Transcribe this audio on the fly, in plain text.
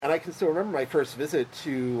can still remember my first visit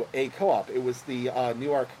to a co-op. It was the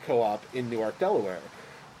Newark Co-op in Newark, Delaware.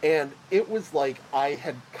 And it was like I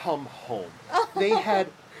had come home. They had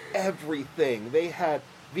everything. They had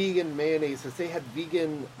vegan mayonnaises. They had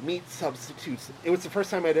vegan meat substitutes. It was the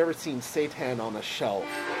first time I'd ever seen seitan on a shelf.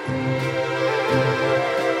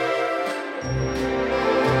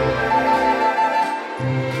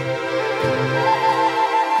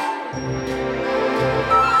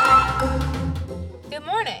 Good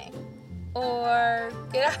morning, or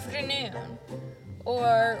good afternoon,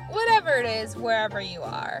 or whatever it is wherever you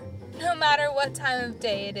are. No matter what time of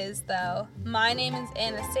day it is, though, my name is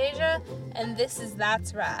Anastasia, and this is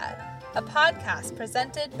That's Rad, a podcast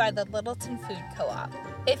presented by the Littleton Food Co-op.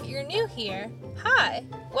 If you're new here, hi,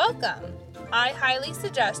 welcome. I highly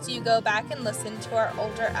suggest you go back and listen to our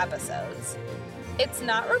older episodes. It's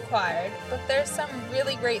not required, but there's some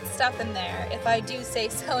really great stuff in there, if I do say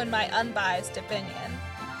so in my unbiased opinion.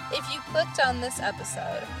 If you clicked on this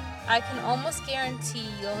episode, I can almost guarantee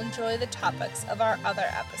you'll enjoy the topics of our other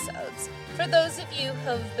episodes. For those of you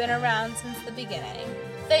who've been around since the beginning,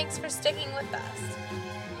 thanks for sticking with us.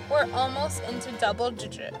 We're almost into double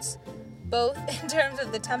digits, both in terms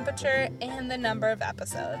of the temperature and the number of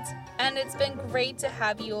episodes, and it's been great to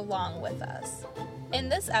have you along with us. In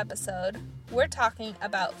this episode, we're talking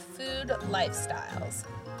about food lifestyles.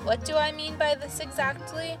 What do I mean by this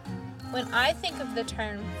exactly? When I think of the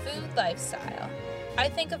term food lifestyle, I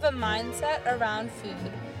think of a mindset around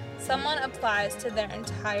food someone applies to their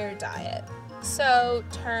entire diet. So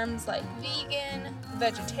terms like vegan,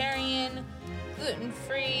 vegetarian,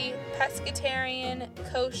 gluten-free, pescatarian,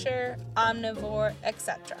 kosher, omnivore,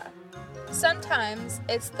 etc. Sometimes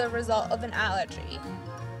it's the result of an allergy,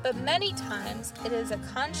 but many times it is a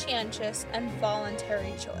conscientious and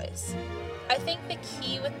voluntary choice. I think the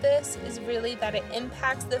key with this is really that it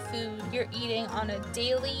impacts the food you're eating on a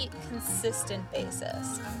daily, consistent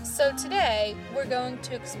basis. So today, we're going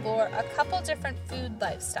to explore a couple different food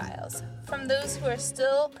lifestyles, from those who are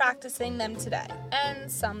still practicing them today,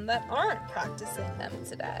 and some that aren't practicing them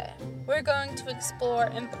today. We're going to explore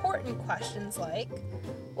important questions like,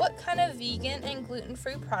 what kind of vegan and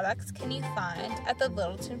gluten-free products can you find at the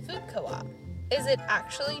Littleton Food Co-op? Is it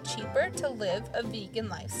actually cheaper to live a vegan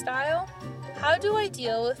lifestyle? How do I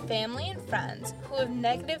deal with family and friends who have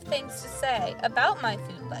negative things to say about my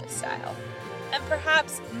food lifestyle? And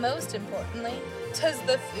perhaps most importantly, does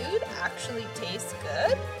the food actually taste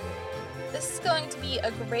good? This is going to be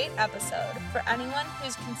a great episode for anyone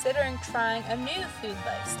who's considering trying a new food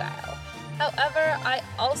lifestyle. However, I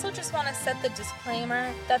also just want to set the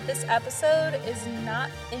disclaimer that this episode is not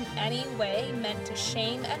in any way meant to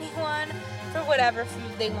shame anyone for whatever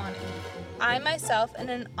food they want to eat. I myself am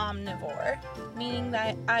an omnivore, meaning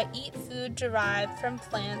that I eat food derived from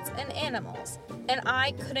plants and animals, and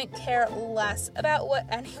I couldn't care less about what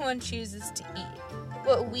anyone chooses to eat.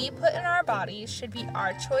 What we put in our bodies should be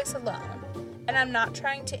our choice alone, and I'm not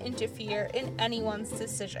trying to interfere in anyone's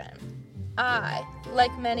decision. I,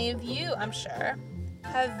 like many of you I'm sure,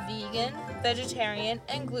 have vegan, vegetarian,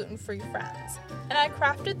 and gluten-free friends, and I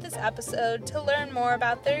crafted this episode to learn more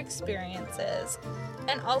about their experiences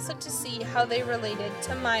and also to see how they related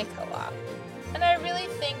to my co-op. And I really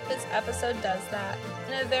think this episode does that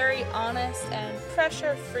in a very honest and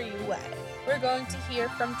pressure-free way. We're going to hear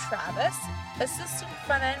from Travis, Assistant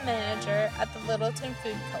Front-End Manager at the Littleton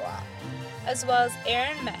Food Co-op, as well as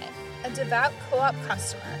Erin May, a devout co-op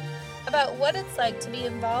customer, about what it's like to be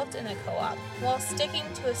involved in a co-op while sticking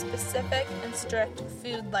to a specific and strict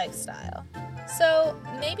food lifestyle. So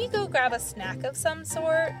maybe go grab a snack of some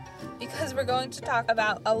sort, because we're going to talk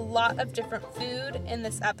about a lot of different food in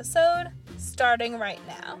this episode, starting right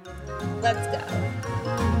now. Let's go.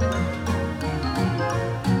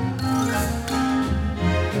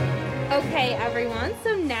 Okay, everyone,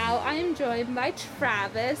 so now I am joined by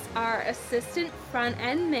Travis, our Assistant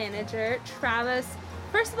Front-End Manager. Travis,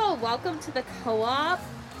 first of all, welcome to the co-op,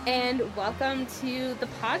 and welcome to the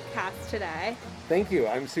podcast today. Thank you.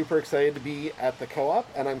 I'm super excited to be at the co-op,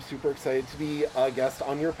 and I'm super excited to be a guest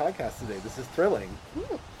on your podcast today. This is thrilling.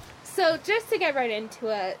 Ooh. So just to get right into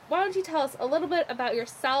it, why don't you tell us a little bit about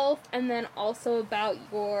yourself, and then also about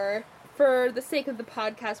your, for the sake of the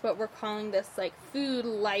podcast, what we're calling this, like, food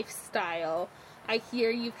lifestyle. I hear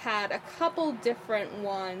you've had a couple different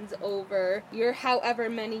ones over your however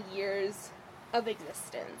many years of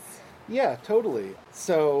existence. Yeah, totally.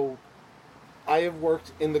 So I have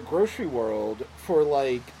worked in the grocery world for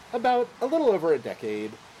about a little over a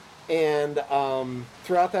decade. And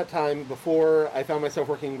throughout that time, before I found myself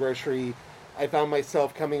working in grocery, I found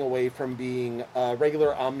myself coming away from being a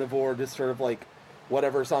regular omnivore to sort of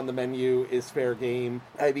whatever's on the menu is fair game.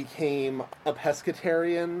 I became a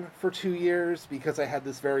pescatarian for 2 years because I had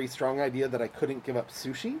this very strong idea that I couldn't give up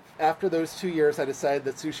sushi. After those 2 years, I decided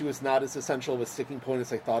that sushi was not as essential of a sticking point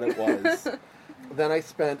as I thought it was. Then I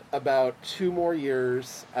spent about 2 more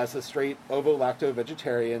years as a straight ovo-lacto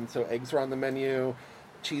vegetarian, so eggs were on the menu,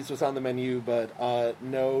 cheese was on the menu, but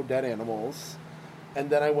no dead animals. And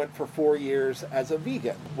then I went for 4 years as a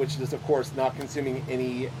vegan, which is, of course, not consuming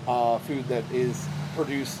any food that is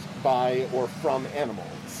produced by or from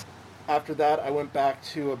animals. After that, I went back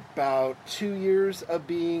to about 2 years of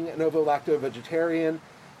being an ovo-lacto vegetarian,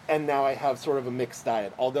 and now I have sort of a mixed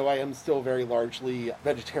diet, although I am still very largely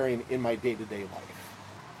vegetarian in my day-to-day life.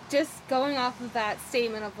 Just going off of that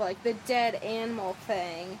statement of, like, the dead animal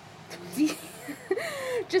thing,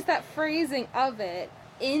 just that phrasing of it,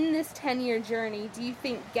 in this 10-year journey, do you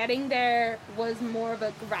think getting there was more of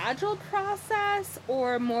a gradual process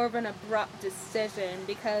or more of an abrupt decision?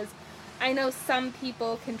 Because I know some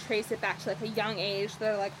people can trace it back to like a young age.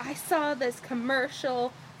 They're like, I saw this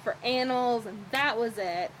commercial for animals and that was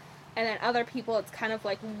it. And then other people, it's kind of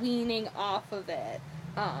like weaning off of it.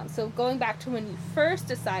 So going back to when you first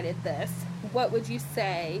decided this, what would you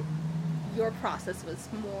say your process was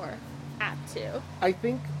more apt to? I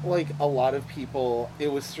think, like a lot of people,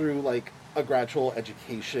 it was through like a gradual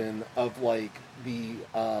education of like the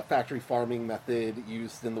factory farming method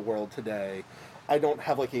used in the world today. I don't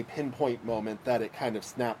have like a pinpoint moment that it kind of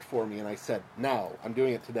snapped for me and I said, now, I'm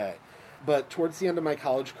doing it today. But towards the end of my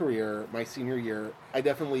college career, my senior year, I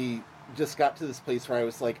definitely just got to this place where I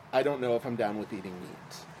was like, I don't know if I'm down with eating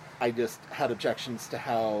meat. I just had objections to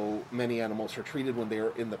how many animals are treated when they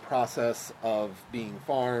are in the process of being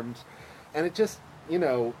farmed. And it just,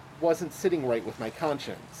 wasn't sitting right with my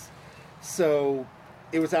conscience. So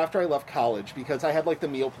it was after I left college, because I had like the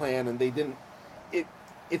meal plan and they didn't,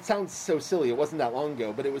 it sounds so silly, it wasn't that long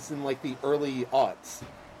ago, but it was in like the early aughts.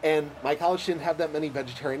 And my college didn't have that many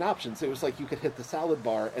vegetarian options. It was like you could hit the salad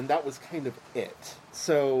bar, and that was kind of it.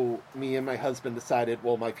 So me and my husband decided,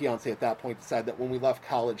 well, my fiance at that point decided that when we left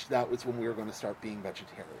college, that was when we were going to start being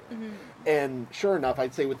vegetarian. Mm-hmm. And sure enough,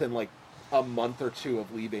 I'd say within like a month or two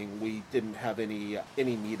of leaving, we didn't have any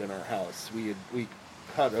meat in our house. We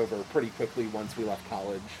cut over pretty quickly once we left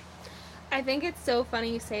college. I think it's so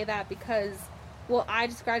funny you say that because, well, I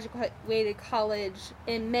just graduated college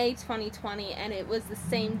in May 2020, and it was the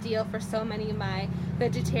same deal for so many of my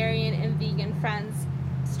vegetarian and vegan friends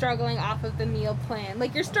struggling off of the meal plan.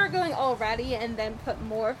 Like, you're struggling already and then put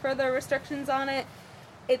more further restrictions on it.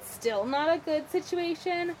 It's still not a good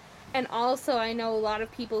situation. And also, I know a lot of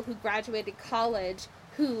people who graduated college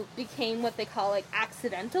who became what they call, like,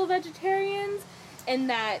 accidental vegetarians, and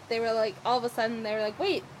that they were, like, all of a sudden, they were like,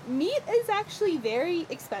 wait, meat is actually very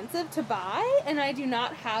expensive to buy, and I do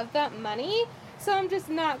not have that money, so I'm just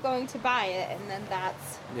not going to buy it, and then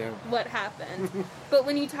that's what happened. But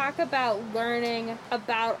when you talk about learning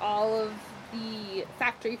about all of the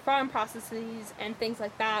factory farm processes and things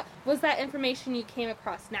like that, was that information you came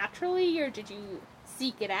across naturally, or did you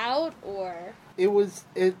seek it out, or?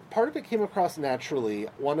 Part of it came across naturally.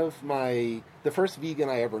 The first vegan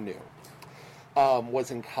I ever knew was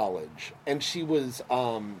in college, and she was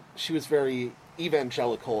very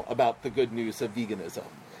evangelical about the good news of veganism.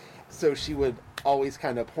 So she would always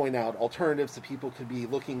kind of point out alternatives that people could be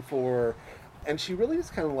looking for, and she really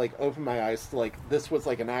just kind of like opened my eyes to like this was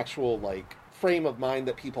like an actual like frame of mind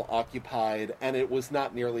that people occupied, and it was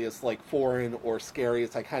not nearly as like foreign or scary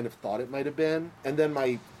as I kind of thought it might have been. And then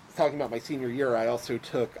talking about my senior year, I also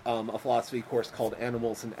took a philosophy course called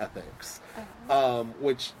Animals and Ethics,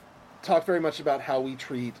 which talked very much about how we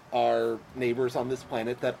treat our neighbors on this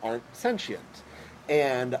planet that aren't sentient,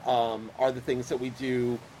 and are the things that we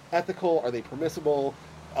do ethical? Are they permissible?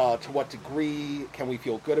 To what degree can we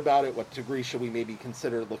feel good about it? What degree should we maybe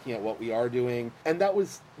consider looking at what we are doing? And that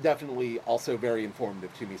was definitely also very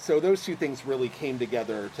informative to me. So those two things really came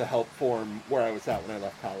together to help form where I was at when I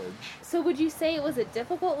left college. So would you say it was a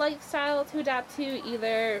difficult lifestyle to adapt to,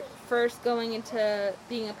 either first going into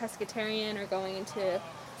being a pescatarian or going into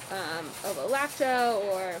ovo-lacto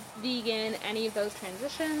or vegan, any of those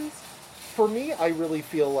transitions? For me, I really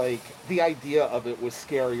feel like the idea of it was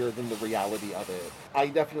scarier than the reality of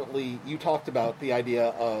it. You talked about the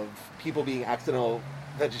idea of people being accidental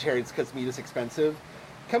vegetarians because meat is expensive.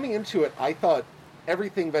 Coming into it, I thought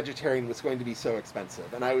everything vegetarian was going to be so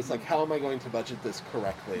expensive. And I was like, how am I going to budget this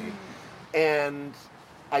correctly? And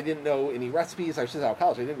I didn't know any recipes. I was just out of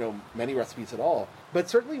college. I didn't know many recipes at all. But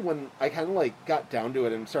certainly when I kind of like got down to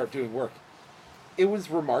it and started doing work, it was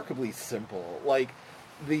remarkably simple. Like,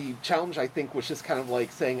 the challenge, I think, was just kind of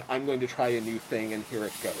like saying, I'm going to try a new thing, and here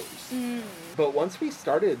it goes. But once we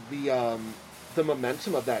started, the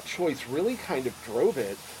momentum of that choice really kind of drove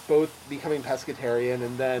it, both becoming pescatarian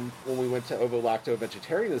and then when we went to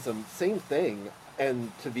ovo-lacto-vegetarianism, same thing,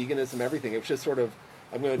 and to veganism, everything. It was just sort of,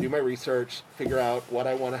 I'm going to do my research, figure out what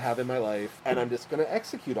I want to have in my life, and I'm just going to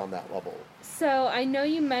execute on that level. So I know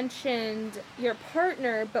you mentioned your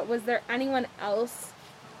partner, but was there anyone else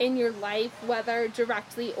in your life, whether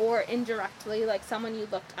directly or indirectly, like someone you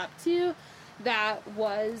looked up to, that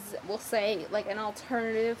was, we'll say, like an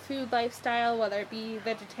alternative food lifestyle, whether it be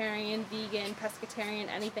vegetarian, vegan, pescatarian,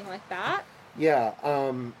 anything like that? Yeah,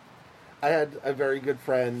 I had a very good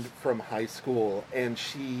friend from high school, and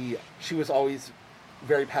she was always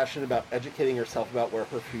very passionate about educating herself about where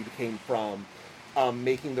her food came from,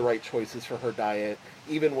 making the right choices for her diet,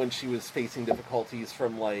 even when she was facing difficulties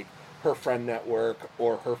from, like, her friend network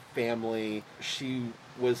or her family. She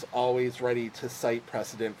was always ready to cite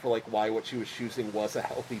precedent for, like, why what she was choosing was a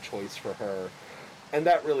healthy choice for her. And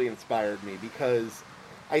that really inspired me, because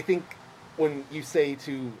I think when you say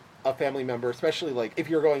to a family member, especially, like, if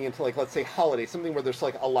you're going into, like, let's say holiday, something where there's,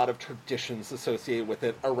 like, a lot of traditions associated with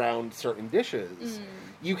it around certain dishes,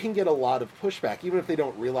 you can get a lot of pushback, even if they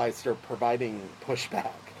don't realize they're providing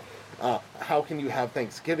pushback. How can you have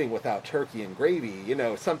Thanksgiving without turkey and gravy? You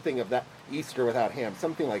know, something of that, Easter without ham,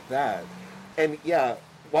 something like that. And yeah,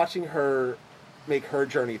 watching her make her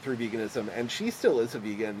journey through veganism, and she still is a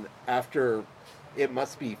vegan after, it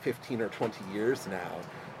must be 15 or 20 years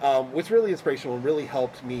now, was really inspirational and really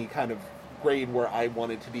helped me kind of grade where I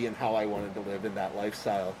wanted to be and how I wanted to live in that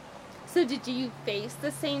lifestyle. So did you face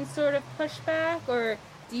the same sort of pushback, or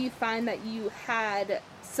do you find that you had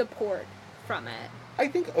support from it? I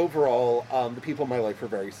think overall, the people in my life were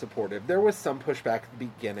very supportive. There was some pushback at the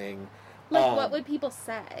beginning. Like, what would people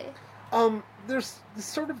say? There's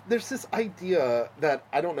this idea that,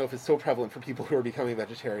 I don't know if it's so prevalent for people who are becoming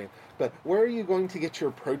vegetarian, but where are you going to get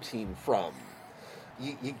your protein from?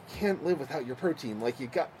 You can't live without your protein. Like,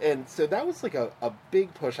 and so that was like a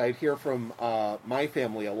big push I'd hear from, my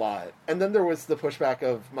family a lot. And then there was the pushback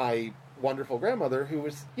of my wonderful grandmother, who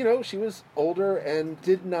was, you know, she was older and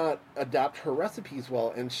did not adapt her recipes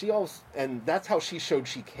well, and that's how she showed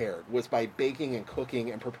she cared, was by baking and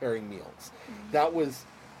cooking and preparing meals. That was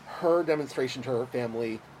her demonstration to her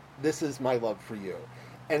family, this is my love for you.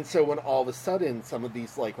 And so when all of a sudden some of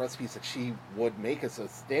these, like, recipes that she would make as a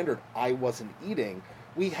standard I wasn't eating,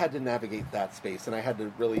 we had to navigate that space, and I had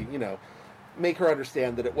to really, you know, make her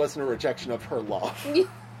understand that it wasn't a rejection of her love.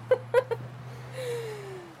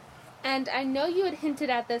 And I know you had hinted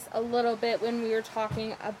at this a little bit when we were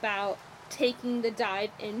talking about taking the dive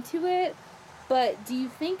into it, but do you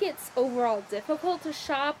think it's overall difficult to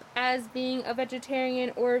shop as being a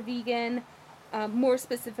vegetarian or a vegan, more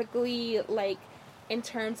specifically, like, in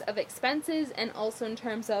terms of expenses and also in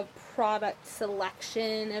terms of product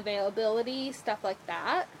selection, availability, stuff like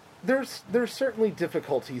that? There's certainly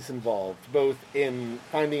difficulties involved, both in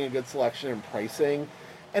finding a good selection and pricing.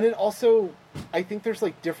 And it also, I think there's,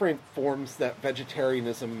 like, different forms that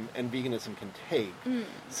vegetarianism and veganism can take.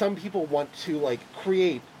 Some people want to, like,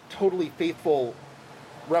 create totally faithful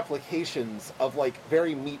replications of, like,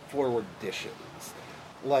 very meat-forward dishes.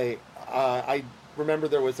 Like, I remember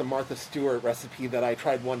there was a Martha Stewart recipe that I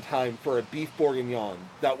tried one time for a beef bourguignon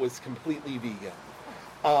that was completely vegan.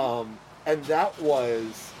 And that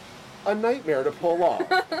was a nightmare to pull off.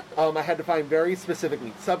 I had to find very specific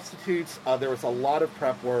meat substitutes. There was a lot of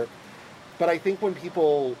prep work. But I think when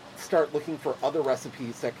people start looking for other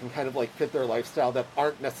recipes that can kind of, like, fit their lifestyle, that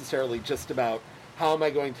aren't necessarily just about how am I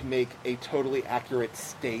going to make a totally accurate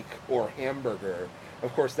steak or hamburger,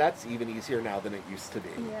 of course that's even easier now than it used to be.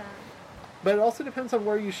 Yeah. But it also depends on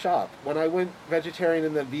where you shop. When I went vegetarian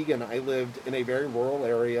and then vegan, I lived in a very rural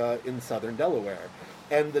area in southern Delaware.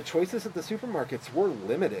 And the choices at the supermarkets were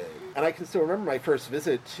limited. And I can still remember my first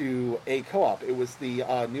visit to a co-op. It was the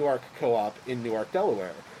Newark Co-op in Newark,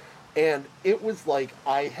 Delaware. And it was like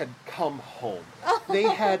I had come home. They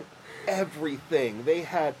had everything. They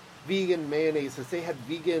had vegan mayonnaises. They had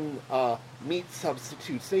vegan meat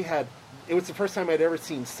substitutes. It was the first time I'd ever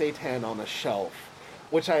seen seitan on a shelf,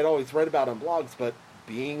 which I had always read about on blogs, but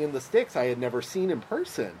being in the sticks, I had never seen in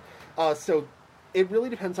person. So it really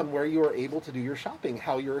depends on where you are able to do your shopping,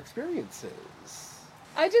 how your experience is.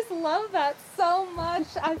 I just love that so much.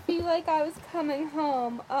 I feel like I was coming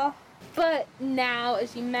home. But now,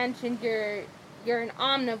 as you mentioned, you're an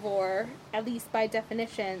omnivore, at least by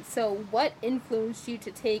definition. So what influenced you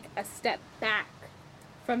to take a step back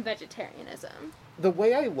from vegetarianism? The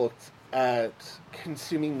way I looked at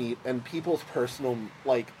consuming meat and people's personal,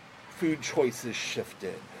 like, food choices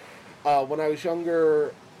shifted. When I was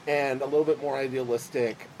younger and a little bit more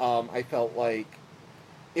idealistic, I felt like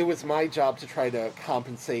it was my job to try to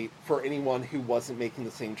compensate for anyone who wasn't making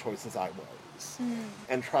the same choices I was.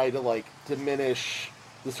 And try to, like, diminish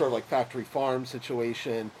the sort of, like, factory farm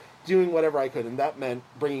situation, doing whatever I could. And that meant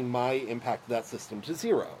bringing my impact to that system to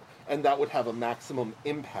zero. And that would have a maximum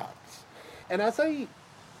impact. And as I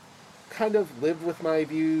kind of lived with my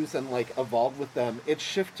views and, like, evolved with them, it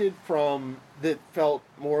shifted from that felt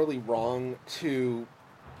morally wrong to,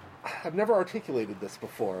 I've never articulated this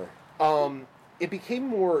before, it became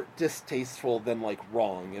more distasteful than, like,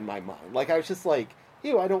 wrong in my mind. Like, I was just like,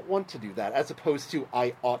 ew, I don't want to do that, as opposed to,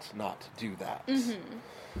 I ought not do that.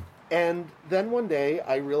 And then one day,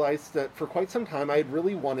 I realized that for quite some time, I had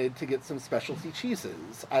really wanted to get some specialty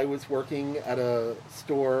cheeses. I was working at a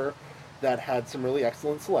store that had some really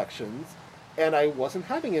excellent selections, and I wasn't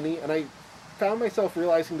having any, and I found myself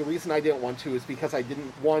realizing the reason I didn't want to is because I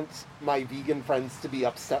didn't want my vegan friends to be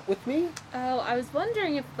upset with me. Oh, I was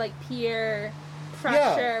wondering if, like, peer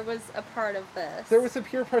pressure was a part of this. There was a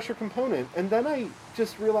peer pressure component, and then I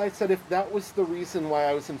just realized that if that was the reason why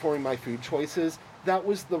I was informing my food choices, that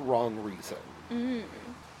was the wrong reason.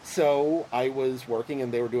 So I was working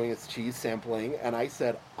and they were doing this cheese sampling, and I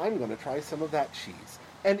said, I'm going to try some of that cheese.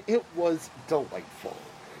 And it was delightful.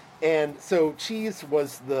 And so cheese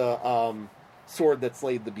was the sword that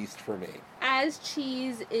slayed the beast for me. As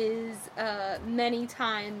cheese is many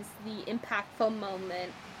times the impactful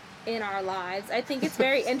moment in our lives, I think it's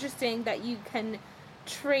very interesting that you can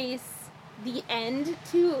trace the end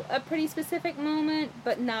to a pretty specific moment,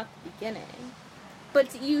 but not the beginning. But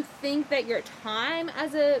do you think that your time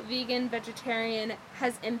as a vegan vegetarian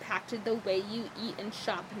has impacted the way you eat and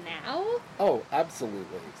shop now? Oh,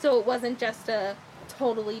 absolutely. So it wasn't just a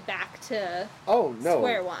totally back to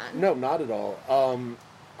square one? No, not at all.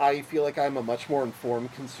 I feel like I'm a much more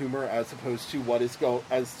informed consumer as opposed to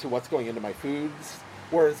what's going into my foods.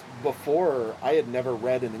 Whereas before, I had never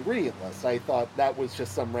read an ingredient list. I thought that was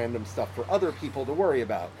just some random stuff for other people to worry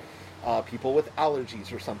about. People with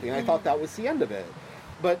allergies or something. I thought that was the end of it.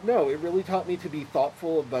 But no, it really taught me to be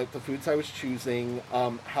thoughtful about the foods I was choosing,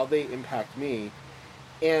 how they impact me.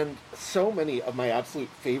 And so many of my absolute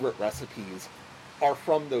favorite recipes are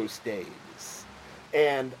from those days.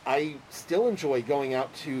 And I still enjoy going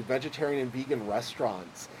out to vegetarian and vegan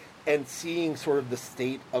restaurants and seeing sort of the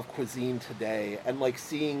state of cuisine today, and, like,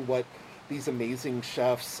 seeing what these amazing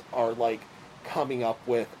chefs are, like, coming up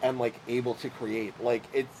with and, like, able to create. Like,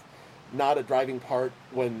 it's not a driving part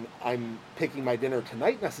when I'm picking my dinner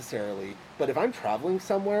tonight necessarily, but if I'm traveling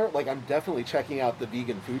somewhere, like, I'm definitely checking out the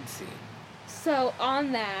vegan food scene. So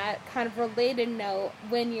on that kind of related note,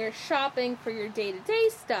 when you're shopping for your day-to-day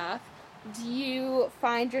stuff, do you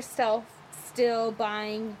find yourself still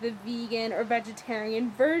buying the vegan or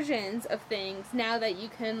vegetarian versions of things now that you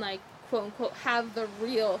can, like, quote-unquote, have the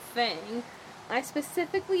real thing? I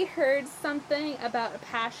specifically heard something about a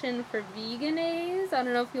passion for Vegenaise. I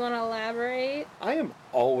don't know if you want to elaborate. I am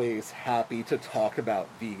always happy to talk about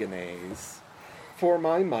Vegenaise. For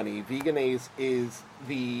my money, Vegenaise is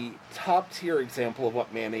the top-tier example of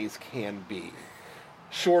what mayonnaise can be.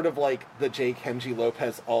 Short of, like, the J. Kenji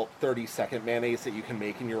Lopez alt 30-second mayonnaise that you can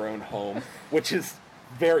make in your own home, which is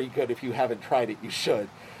very good. If you haven't tried it, you should.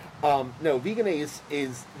 No, Vegenaise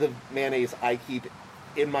is the mayonnaise I keep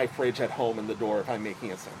in my fridge at home in the door if I'm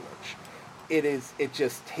making a sandwich. It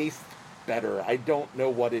just tastes better. I don't know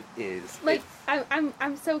what it is. Like,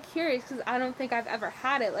 I'm so curious because I don't think I've ever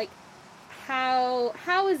had it. Like,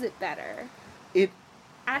 how is it better?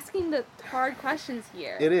 Asking the hard questions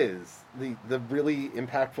here. It is the really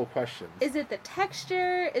impactful questions. Is it the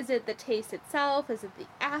texture? Is it the taste itself? Is it the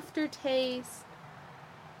aftertaste?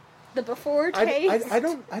 The before taste? I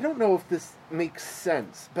don't know if this makes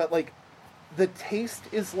sense, but, like, the taste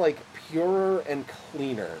is, like, purer and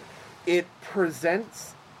cleaner. It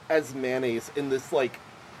presents as mayonnaise in this, like,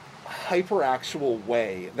 hyper-actual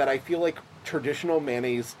way that I feel like traditional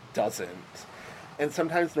mayonnaise doesn't. And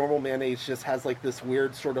sometimes normal mayonnaise just has, like, this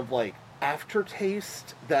weird sort of, like,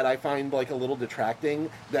 aftertaste that I find, like, a little detracting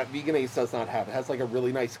that Vegenaise does not have. It has, like, a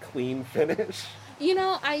really nice clean finish. You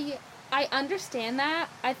know, I understand that.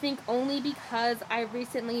 I think only because I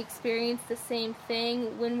recently experienced the same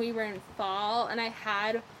thing when we were in fall and I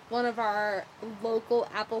had one of our local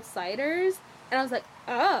apple ciders and I was like,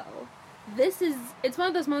 oh, it's one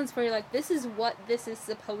of those moments where you're like, this is what this is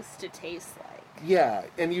supposed to taste like. Yeah,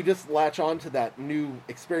 and you just latch on to that new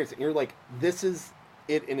experience and you're like, this is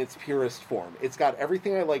it in its purest form. It's got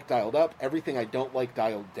everything I like dialed up, everything I don't like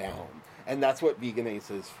dialed down. And that's what Vegenaise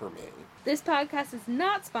is for me. This podcast is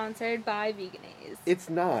not sponsored by Vegenaise. It's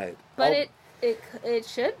not. But it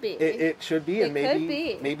should be. It should be, and could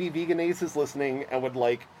be. Maybe Vegenaise is listening and would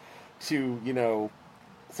like to,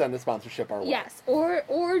 send a sponsorship our way. Yes,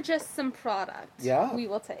 or just some product. Yeah. We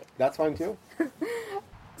will take. That's fine too.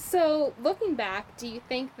 So, looking back, do you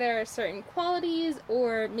think there are certain qualities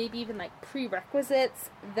or maybe even like prerequisites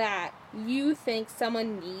that you think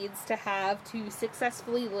someone needs to have to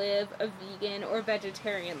successfully live a vegan or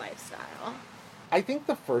vegetarian lifestyle? I think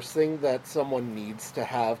the first thing that someone needs to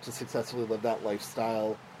have to successfully live that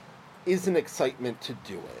lifestyle is an excitement to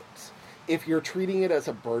do it. If you're treating it as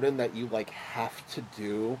a burden that you have to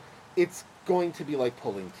do, it's going to be like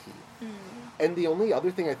pulling teeth. And the only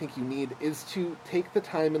other thing I think you need is to take the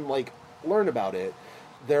time and learn about it.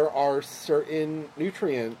 There are certain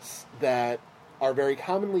nutrients that are very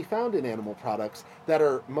commonly found in animal products that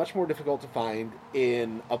are much more difficult to find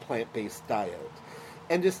in a plant-based diet.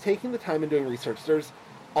 And just taking the time and doing research, there's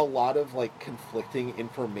a lot of conflicting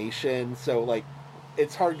information, so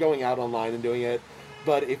it's hard going out online and doing it.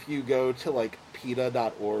 But if you go to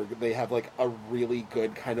PETA.org, they have a really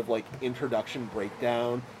good kind of introduction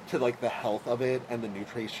breakdown to the health of it and the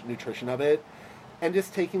nutrition of it, and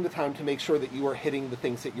just taking the time to make sure that you are hitting the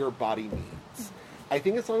things that your body needs. I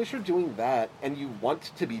think as long as you're doing that and you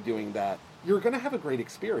want to be doing that, you're going to have a great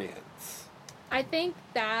experience. I think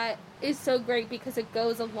that is so great because it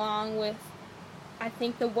goes along with, I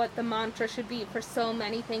think, what the mantra should be for so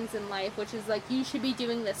many things in life, which is you should be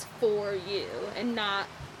doing this for you and not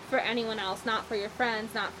for anyone else, not for your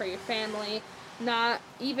friends, not for your family, not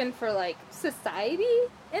even for society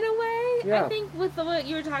in a way. Yeah. I think with what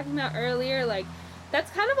you were talking about earlier,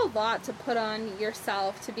 that's kind of a lot to put on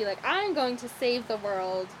yourself to be I'm going to save the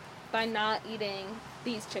world by not eating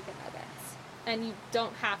these chicken nuggets. And you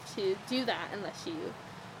don't have to do that unless you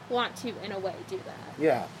want to, in a way, do that.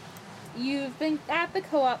 Yeah. You've been at the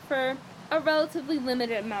co-op for a relatively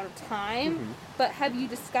limited amount of time, but have you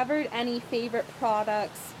discovered any favorite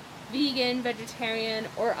products, vegan, vegetarian,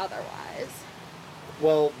 or otherwise?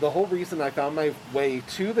 Well, the whole reason I found my way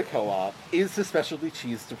to the co-op is the specialty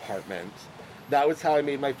cheese department. That was how I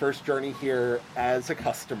made my first journey here as a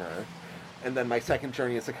customer. And then my second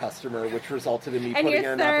journey as a customer, which resulted in me putting in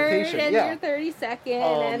an application. And your 32nd,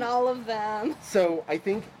 and all of them. So I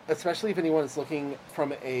think, especially if anyone is looking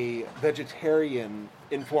from a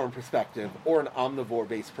vegetarian-informed perspective or an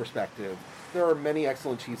omnivore-based perspective, there are many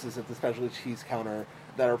excellent cheeses at the specialty cheese counter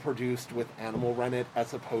that are produced with animal rennet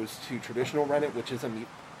as opposed to traditional rennet, which is a meat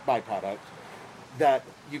byproduct, that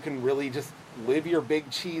you can really just live your big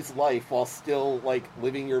cheese life while still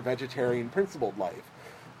living your vegetarian principled life.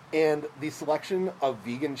 And the selection of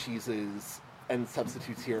vegan cheeses and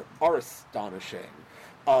substitutes here are astonishing.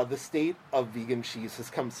 The state of vegan cheese has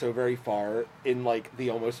come so very far in the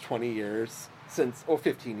almost 20 years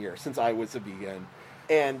 15 years since I was a vegan.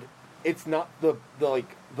 And it's not the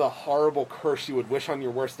horrible curse you would wish on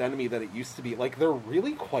your worst enemy that it used to be. They're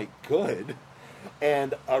really quite good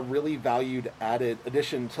and a really valued added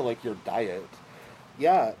addition to your diet.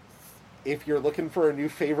 Yeah. If you're looking for a new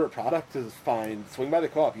favorite product to find, swing by the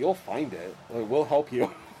co-op. You'll find it. We'll help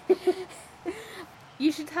you.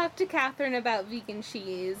 You should talk to Catherine about vegan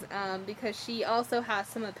cheese because she also has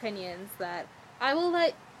some opinions that I will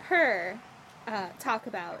let her talk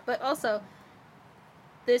about. But also,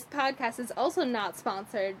 this podcast is also not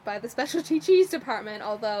sponsored by the specialty cheese department,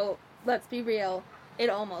 although, let's be real, it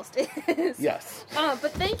almost is. Yes.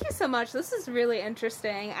 But thank you so much. This is really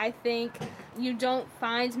interesting. I think you don't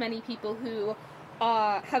find many people who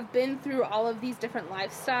have been through all of these different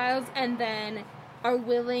lifestyles and then are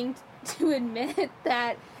willing to admit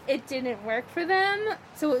that it didn't work for them.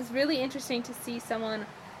 So it was really interesting to see someone,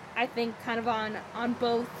 I think, kind of on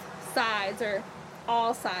both sides or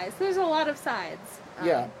all sides. There's a lot of sides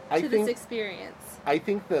to this experience. I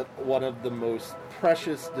think that one of the most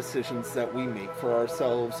precious decisions that we make for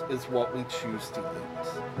ourselves is what we choose to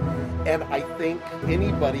eat. And I think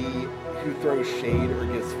anybody who throws shade or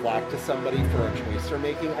gives flack to somebody for a choice they're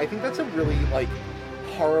making, I think that's a really,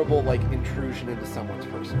 horrible, intrusion into someone's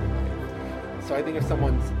personal life. So I think if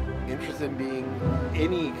someone's interested in being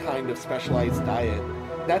any kind of specialized diet,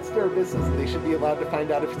 that's their business. They should be allowed to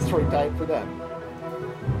find out if it's the right diet for them.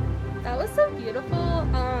 That was so beautiful.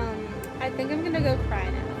 I think I'm gonna go cry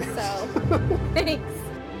now, so thanks.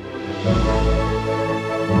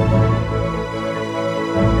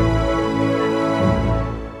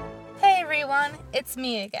 Hey everyone, it's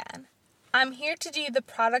me again. I'm here to do the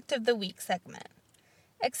Product of the Week segment.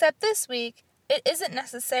 Except this week, it isn't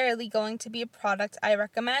necessarily going to be a product I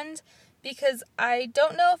recommend because I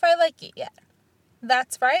don't know if I like it yet.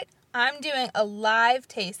 That's right, I'm doing a live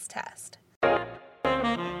taste test. In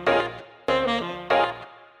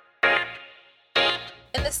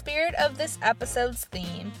the spirit of this episode's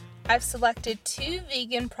theme, I've selected 2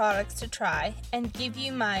 vegan products to try and give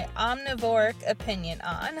you my omnivoric opinion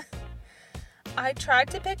on. I tried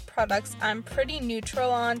to pick products I'm pretty neutral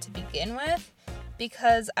on to begin with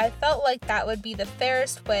because I felt like that would be the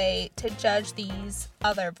fairest way to judge these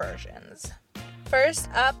other versions. First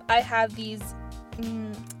up, I have these,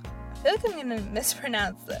 I feel like I'm going to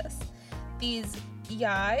mispronounce this. These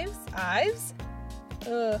Ives,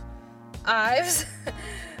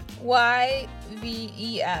 YVES,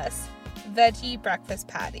 veggie breakfast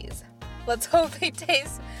patties. Let's hope they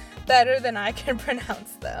taste better than I can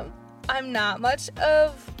pronounce them. I'm not much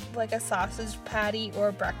of like a sausage patty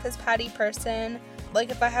or breakfast patty person. Like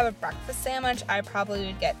if I have a breakfast sandwich, I probably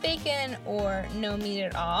would get bacon or no meat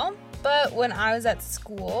at all. But when I was at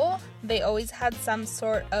school, they always had some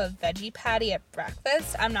sort of veggie patty at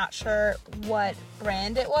breakfast. I'm not sure what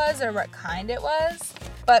brand it was or what kind it was.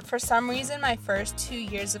 But for some reason, my first 2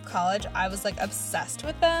 years of college, I was like obsessed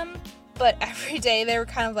with them. But every day they were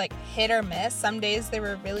kind of like hit or miss. Some days they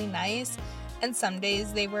were really nice, and some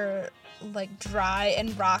days they were like dry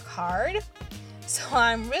and rock hard. So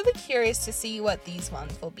I'm really curious to see what these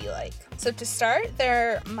ones will be like. So to start,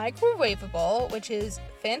 they're microwavable, which is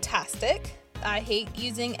fantastic. I hate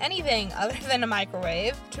using anything other than a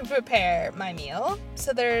microwave to prepare my meal.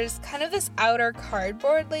 So there's kind of this outer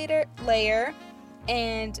cardboard layer,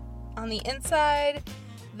 and on the inside,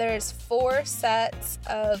 there's 4 sets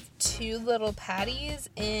of 2 little patties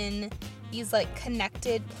in these like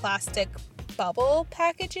connected plastic bubble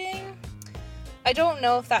packaging. I don't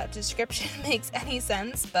know if that description makes any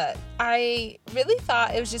sense, but I really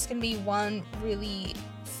thought it was just going to be one really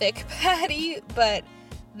thick patty, but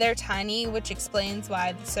they're tiny, which explains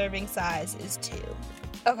why the serving size is 2.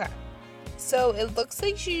 Okay, so it looks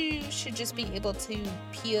like you should just be able to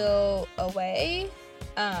peel away,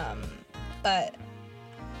 but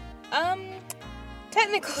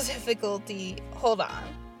technical difficulty, hold on.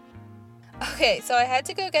 Okay, so I had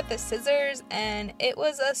to go get the scissors, and it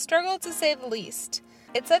was a struggle to say the least.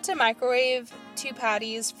 It's set to microwave 2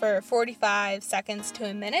 patties for 45 seconds to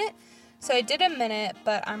a minute, so I did a minute,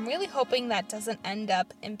 but I'm really hoping that doesn't end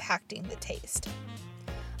up impacting the taste.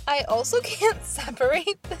 I also can't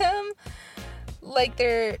separate them. Like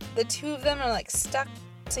the 2 of them are like stuck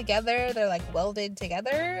together, they're like welded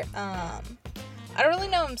together. I don't really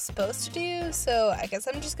know what I'm supposed to do, so I guess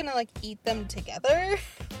I'm just gonna like eat them together.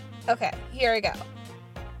 Okay, here we go.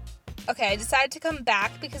 Okay, I decided to come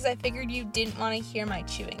back because I figured you didn't want to hear my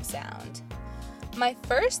chewing sound. My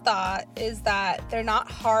first thought is that they're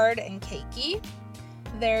not hard and cakey.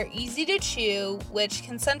 They're easy to chew, which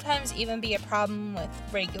can sometimes even be a problem with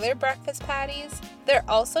regular breakfast patties. They're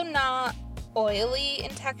also not oily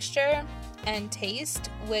in texture and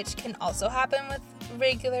taste, which can also happen with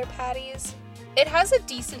regular patties. It has a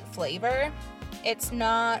decent flavor. It's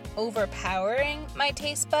not overpowering my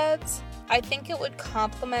taste buds. I think it would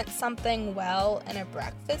complement something well in a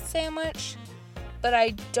breakfast sandwich, but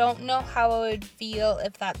I don't know how I would feel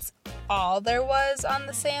if that's all there was on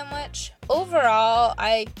the sandwich. Overall,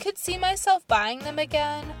 I could see myself buying them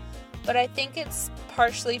again, but I think it's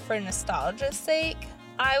partially for nostalgia's sake.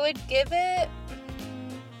 I would give it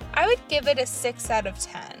a 6 out of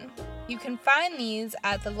 10. You can find these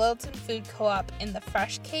at the Littleton Food Co-op in the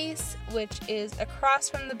fresh case, which is across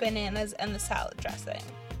from the bananas and the salad dressing.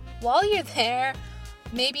 While you're there,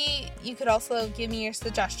 maybe you could also give me your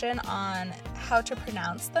suggestion on how to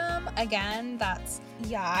pronounce them. Again, that's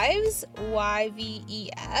Yives,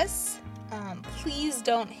 YVES. Please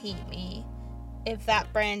don't hate me if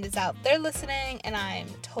that brand is out there listening and I'm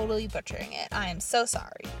totally butchering it. I am so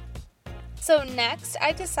sorry. So next,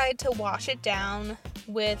 I decide to wash it down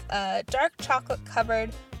with a dark chocolate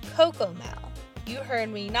covered Cocomel. You heard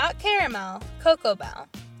me, not caramel, Cocomel.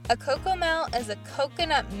 A Cocomel is a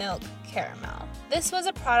coconut milk caramel. This was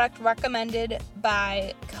a product recommended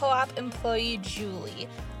by co-op employee Julie,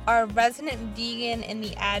 our resident vegan in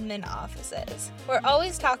the admin offices. We're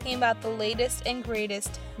always talking about the latest and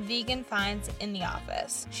greatest vegan finds in the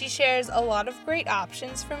office. She shares a lot of great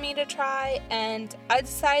options for me to try, and I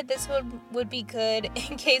decided this would be good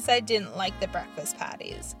in case I didn't like the breakfast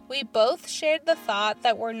patties. We both shared the thought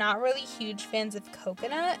that we're not really huge fans of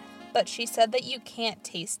coconut, but she said that you can't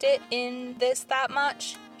taste it in this that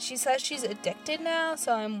much. She says she's addicted now,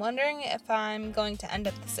 so I'm wondering if I'm going to end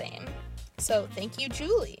up the same. So thank you,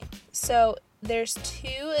 Julie. So there's 2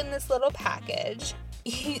 in this little package.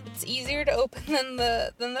 It's easier to open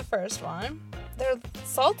than the first one. They're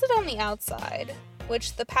salted on the outside,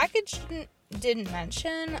 which the package didn't didn't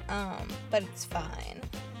mention, but it's fine.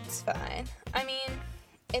 It's fine. I mean,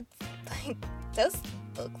 it's like, does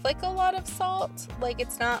look like a lot of salt. Like,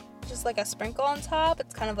 it's not just like a sprinkle on top,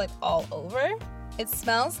 it's kind of like all over. It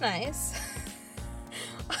smells nice.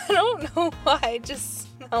 I don't know why I just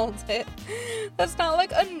smelled it. That's not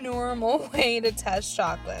like a normal way to test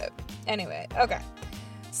chocolate. Anyway, okay.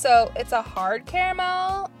 So it's a hard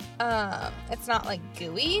caramel. It's not like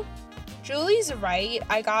gooey. Julie's right.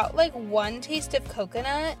 I got like one taste of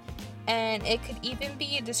coconut, and it could even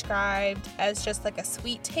be described as just like a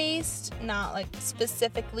sweet taste, not like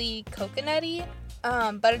specifically coconutty.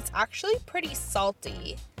 But it's actually pretty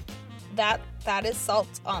salty. That is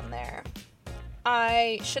salt on there.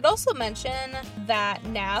 I should also mention that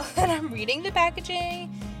now that I'm reading the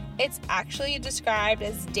packaging, it's actually described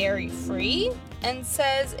as dairy-free and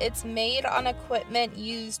says it's made on equipment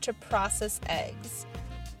used to process eggs.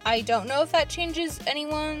 I don't know if that changes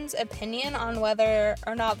anyone's opinion on whether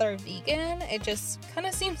or not they're vegan. It just kind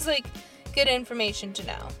of seems like good information to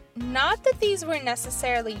know. Not that these were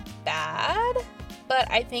necessarily bad, but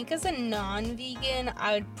I think as a non-vegan,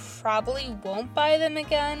 I would probably won't buy them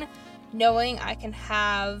again, knowing I can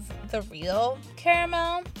have the real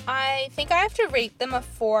caramel. I think I have to rate them a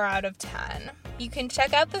 4 out of 10. You can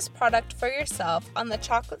check out this product for yourself on the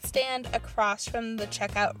chocolate stand across from the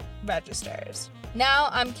checkout registers. Now,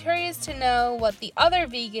 I'm curious to know what the other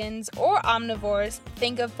vegans or omnivores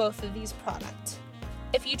think of both of these products.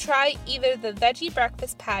 If you try either the veggie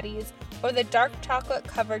breakfast patties or the dark chocolate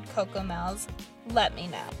covered Cocomels, let me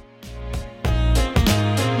know.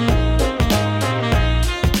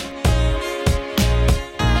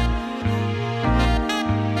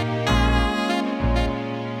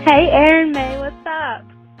 Hey, Erin May, what's up?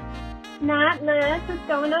 Not much. What's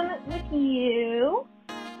going on with you?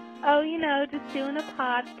 Oh, just doing a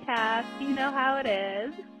podcast. You know how it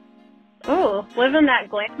is. Ooh, living that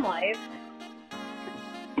glam life.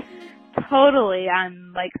 Totally.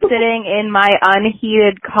 I'm like sitting in my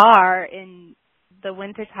unheated car in the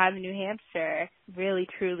wintertime in New Hampshire, really,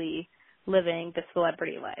 truly living the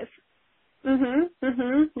celebrity life.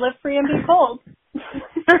 Live free and be cold.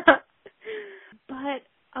 But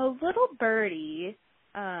a little birdie,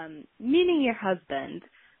 meaning your husband,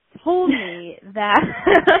 told me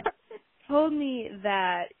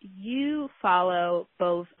that you follow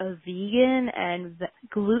both a vegan and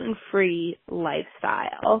gluten-free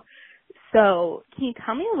lifestyle. So, can you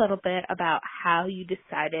tell me a little bit about how you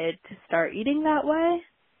decided to start eating that way?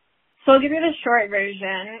 So I'll give you the short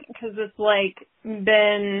version because it's like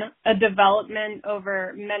been a development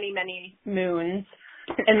over many, many moons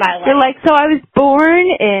in my life. You're like, so I was born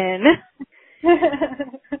in.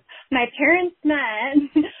 My parents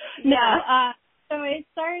met. Yeah. So I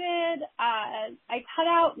started, I cut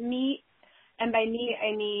out meat, and by meat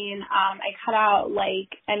I mean I cut out like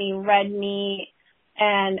any red meat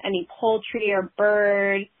and any poultry or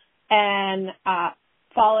bird, and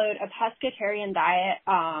followed a pescatarian diet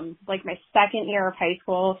like my second year of high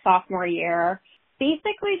school, sophomore year.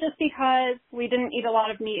 Basically just because we didn't eat a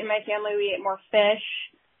lot of meat in my family, we ate more fish.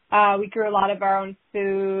 We grew a lot of our own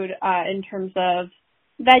food in terms of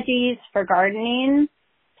veggies for gardening.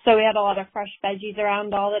 So we had a lot of fresh veggies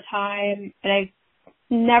around all the time. And I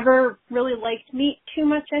never really liked meat too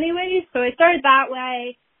much anyway. So I started that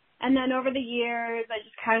way. And then over the years, I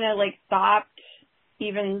just kind of like stopped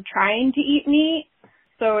even trying to eat meat.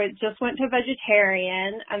 So it just went to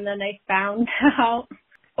vegetarian. And then I found out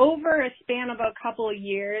over a span of a couple of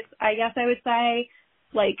years, I guess I would say,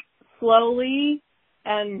 like slowly,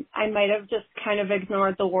 and I might have just kind of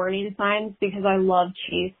ignored the warning signs because I love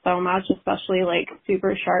cheese so much, especially like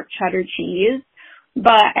super sharp cheddar cheese.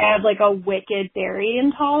 But I had like a wicked dairy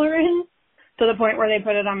intolerance to the point where they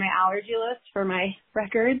put it on my allergy list for my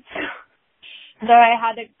records. So I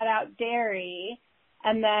had to cut out dairy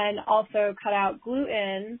and then also cut out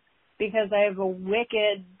gluten because I have a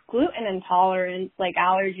wicked gluten intolerance, like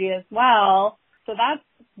allergy as well. So that's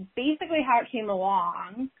basically how it came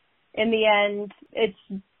along. In the end,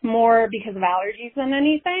 it's more because of allergies than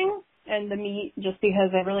anything, and the meat just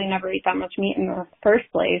because I really never ate that much meat in the first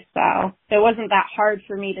place. So it wasn't that hard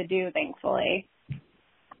for me to do, thankfully.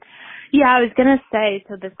 Yeah, I was going to say,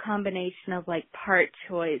 so this combination of like part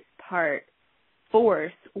choice, part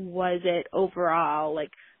force, was it overall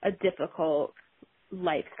like a difficult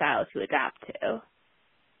lifestyle to adapt to?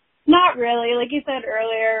 Not really. Like you said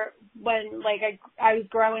earlier, when like I was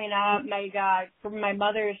growing up, my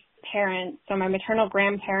mother's parents, so my maternal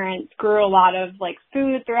grandparents, grew a lot of like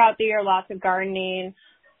food throughout the year, lots of gardening.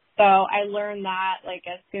 So I learned that like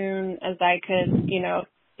as soon as I could,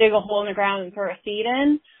 dig a hole in the ground and throw a seed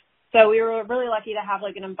in. So we were really lucky to have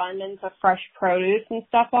like an abundance of fresh produce and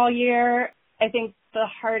stuff all year. I think the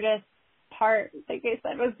hardest part, like I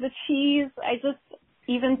said, was the cheese.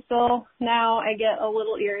 Even still now, I get a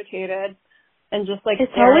little irritated and just like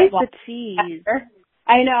it's stare always at the cheese.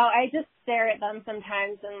 I know. I just stare at them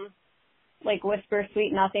sometimes and like whisper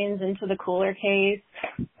sweet nothings into the cooler case,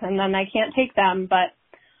 and then I can't take them, but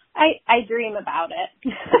I dream about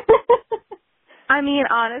it. I mean,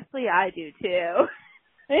 honestly, I do too.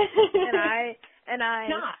 and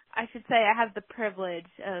I should say I have the privilege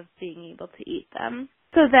of being able to eat them.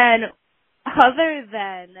 So then, other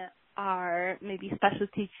than our maybe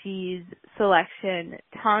specialty cheese selection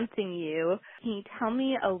taunting you, can you tell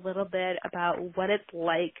me a little bit about what it's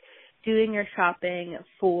like doing your shopping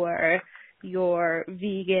for your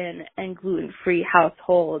vegan and gluten-free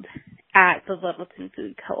household at the Littleton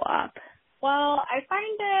Food Co-op? Well, I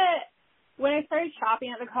find it, when I started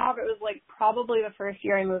shopping at the co-op, it was like probably the first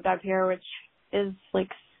year I moved up here, which is like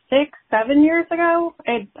 6-7 years ago.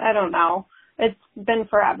 I don't know. It's been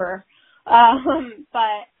forever.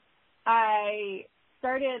 But I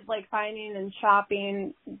started like finding and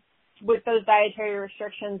shopping with those dietary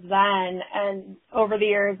restrictions then, and over the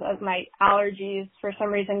years as my allergies for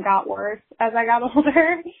some reason got worse as I got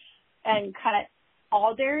older, and cut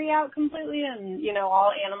all dairy out completely and,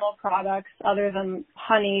 all animal products other than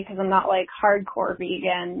honey, because I'm not like hardcore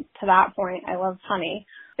vegan to that point. I love honey.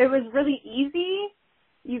 It was really easy.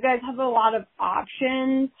 You guys have a lot of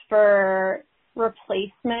options for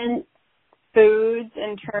replacement foods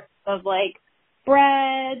in terms of like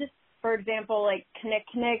bread, for example, like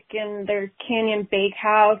Knick, and there's Canyon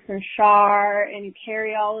Bakehouse and Char, and you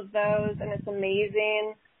carry all of those, and it's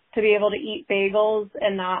amazing to be able to eat bagels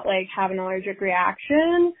and not like have an allergic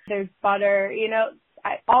reaction. There's butter,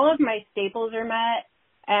 all of my staples are met,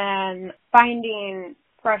 and finding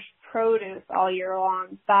fresh produce all year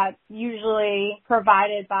long that's usually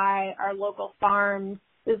provided by our local farms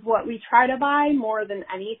is what we try to buy more than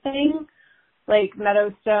anything, like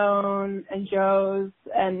Meadowstone and Joe's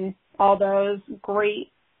and all those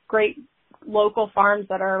great local farms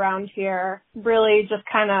that are around here. Really just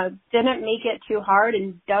kind of didn't make it too hard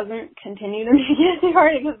and doesn't continue to make it too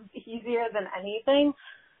hard. It's easier than anything.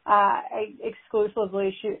 I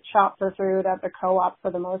exclusively shop for food at the co-op for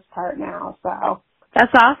the most part now. So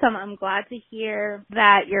that's awesome. I'm glad to hear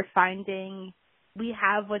that you're finding we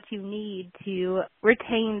have what you need to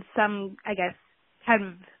retain some, I guess, kind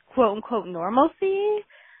of quote unquote normalcy.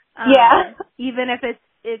 Yeah. Even if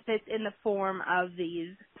it's in the form of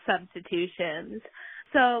these substitutions.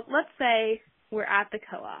 So let's say we're at the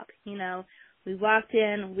co-op, we walked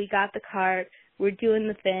in, we got the cart, we're doing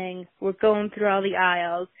the thing, we're going through all the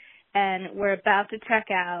aisles, and we're about to check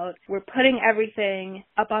out, we're putting everything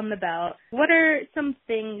up on the belt. What are some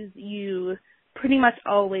things you pretty much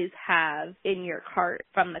always have in your cart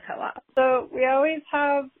from the co-op? So we always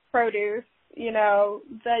have produce,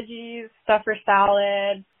 veggies, stuff for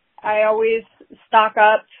salad. I always stock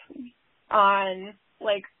up on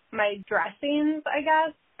like my dressings, I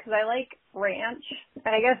guess, because I like ranch.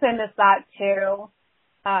 And I guess I miss that too,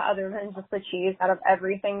 other than just the cheese out of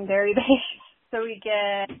everything dairy-based. So we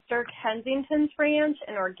get Sir Kensington's Ranch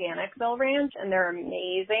and Organicville Ranch, and they're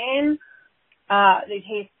amazing. They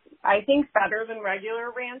taste, I think, better than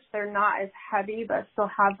regular ranch. They're not as heavy, but still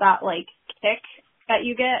have that like kick that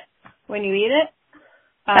you get when you eat it.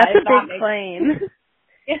 That's a big claim.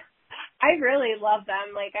 Yeah, I really love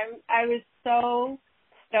them. Like I was so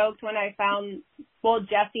stoked when I found. Well,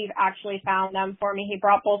 Jesse actually found them for me. He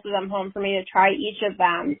brought both of them home for me to try each of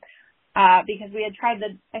them because we had tried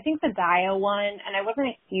the Dio one, and I wasn't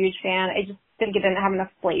a huge fan. I just think it didn't have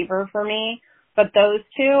enough flavor for me. But those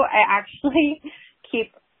two, I actually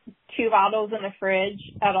keep 2 bottles in the fridge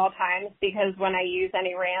at all times because when I use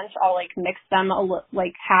any ranch, I'll like mix them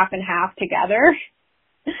like half and half together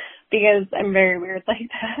because I'm very weird like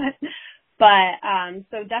that. But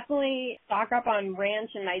so definitely stock up on ranch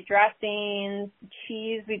and my dressings.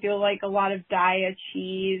 Cheese, we do like a lot of Daiya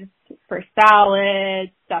cheese for salad,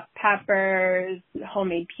 stuffed peppers,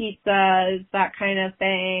 homemade pizzas, that kind of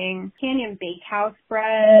thing. Canyon Bakehouse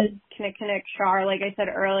bread, Knick, Char, like I said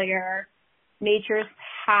earlier. Nature's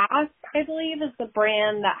Path, I believe, is the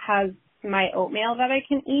brand that has my oatmeal that I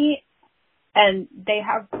can eat. And they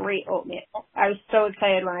have great oatmeal. I was so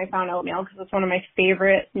excited when I found oatmeal because it's one of my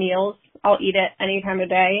favorite meals. I'll eat it any time of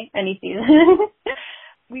day, any season.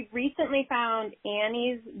 We recently found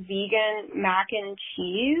Annie's vegan mac and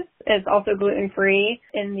cheese. It's also gluten-free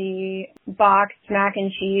in the boxed mac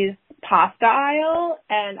and cheese pasta aisle.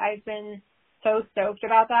 And I've been so stoked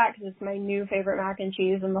about that because it's my new favorite mac and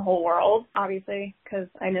cheese in the whole world, obviously, because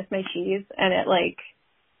I miss my cheese. And it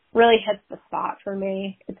really hits the spot for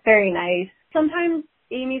me. It's very nice. Sometimes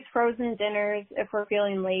Amy's frozen dinners if we're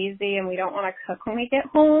feeling lazy and we don't want to cook when we get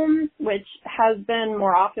home, which has been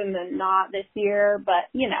more often than not this year, but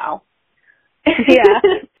you know. Yeah.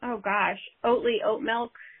 Oh gosh, Oatly oat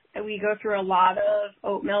milk. We go through a lot of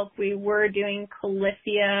oat milk. We were doing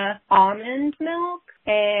Califia almond milk,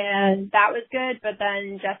 and that was good, but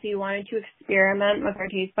then Jesse wanted to experiment with our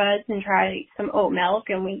taste buds and try some oat milk,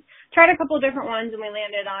 and we tried a couple of different ones, and we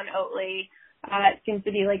landed on Oatly. It seems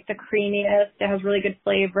to be like the creamiest. It has really good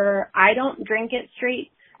flavor. I don't drink it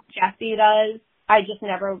straight. Jesse does. I just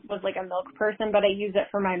never was like a milk person, but I use it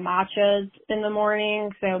for my matchas in the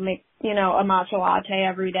morning. So make, you know, a matcha latte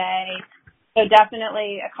every day. So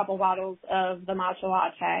definitely a couple bottles of the matcha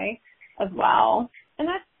latte as well. And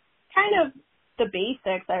that's kind of the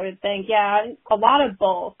basics, I would think. Yeah, a lot of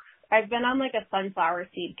bulk. I've been on like a sunflower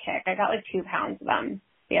seed kick. I got like 2 pounds of them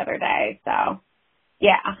the other day. So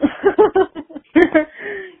yeah.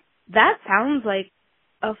 That sounds like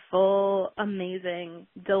a full, amazing,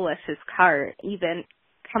 delicious cart, even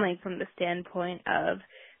coming from the standpoint of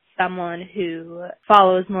someone who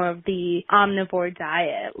follows more of the omnivore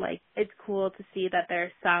diet. Like, it's cool to see that there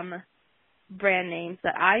are some brand names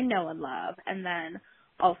that I know and love, and then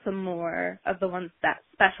also more of the ones that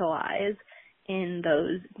specialize in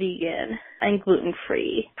those vegan and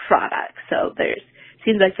gluten-free products. So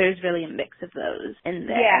seems like there's really a mix of those in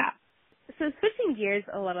there. Yeah. So switching gears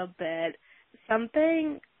a little bit,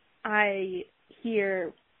 something I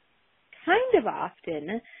hear kind of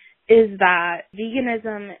often is that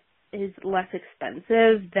veganism is less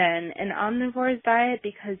expensive than an omnivore's diet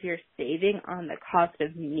because you're saving on the cost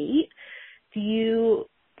of meat. Do you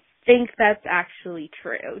think that's actually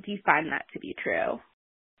true? Do you find that to be true?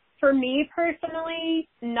 For me personally,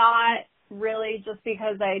 not really, just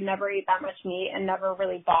because I never ate that much meat and never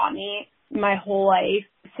really bought meat my whole life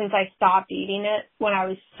since I stopped eating it when I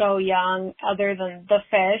was so young, other than the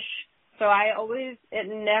fish. So it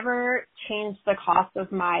never changed the cost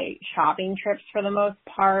of my shopping trips for the most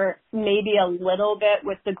part, maybe a little bit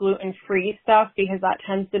with the gluten-free stuff because that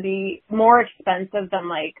tends to be more expensive than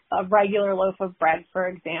like a regular loaf of bread, for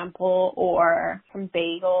example, or some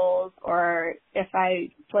bagels, or if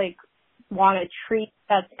I like want a treat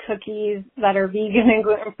that's cookies that are vegan and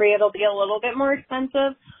gluten-free, it'll be a little bit more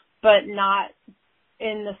expensive, but not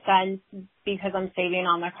in the sense because I'm saving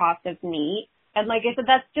on the cost of meat. And like I said,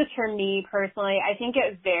 that's just for me personally. I think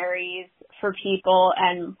it varies for people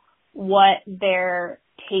and what their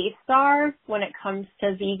tastes are when it comes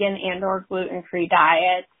to vegan and or gluten-free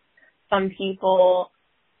diets. Some people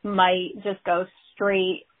might just go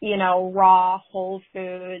straight, raw, whole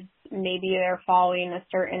foods. Maybe they're following a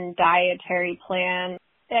certain dietary plan.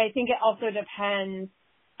 I think it also depends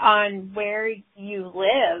on where you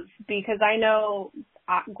live, because I know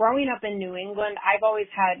growing up in New England, I've always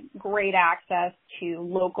had great access to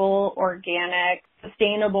local, organic,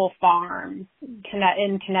 sustainable farms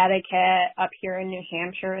in Connecticut, up here in New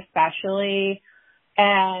Hampshire especially,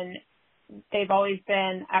 and they've always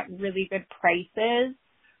been at really good prices.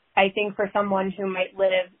 I think for someone who might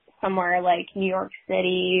live somewhere like New York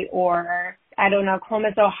City or, I don't know,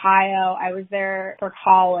 Columbus, Ohio, I was there for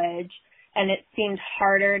college, and it seemed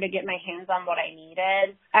harder to get my hands on what I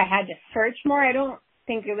needed. I had to search more. I don't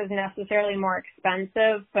think it was necessarily more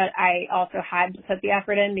expensive, but I also had to put the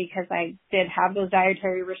effort in because I did have those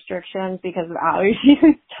dietary restrictions because of allergies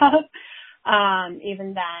and stuff,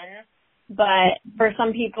 even then. But for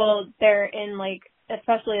some people, they're in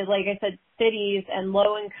especially like I said, cities and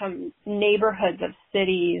low income neighborhoods of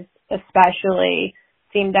cities especially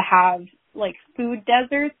seem to have like food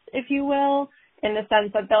deserts, if you will, in the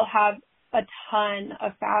sense that they'll have a ton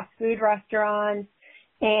of fast food restaurants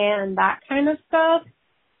and that kind of stuff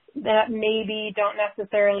that maybe don't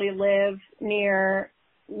necessarily live near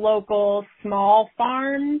local small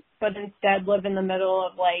farms, but instead live in the middle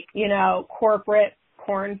of corporate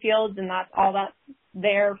cornfields, and that's all that's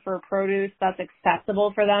there for produce that's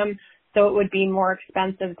accessible for them. So it would be more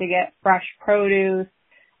expensive to get fresh produce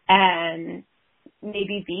and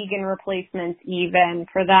maybe vegan replacements even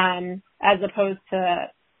for them, as opposed to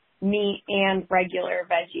meat and regular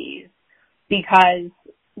veggies, because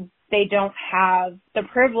they don't have the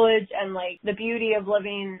privilege and the beauty of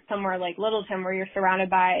living somewhere like Littleton where you're surrounded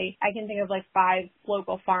by, I can think of 5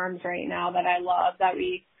 local farms right now that I love that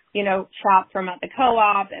we, shop from at the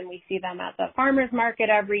co-op, and we see them at the farmer's market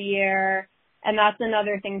every year. And that's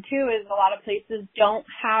another thing too, is a lot of places don't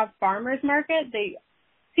have farmer's market. They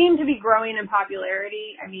seem to be growing in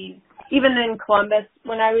popularity. I mean, even in Columbus,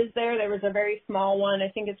 when I was there was a very small one. I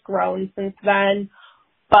think it's grown since then.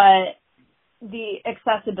 But the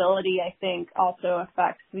accessibility, I think, also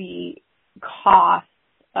affects the cost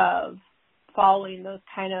of following those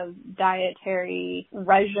kind of dietary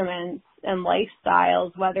regimens and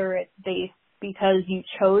lifestyles, whether it's based because you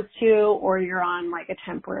chose to, or you're on like a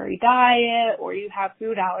temporary diet, or you have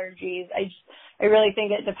food allergies. I really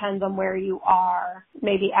think it depends on where you are,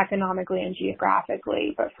 maybe economically and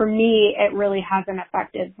geographically. But for me, it really hasn't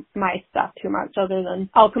affected my stuff too much, other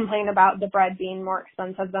than I'll complain about the bread being more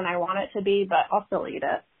expensive than I want it to be, but I'll still eat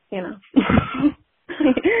it, you know.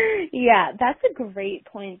 Yeah, that's a great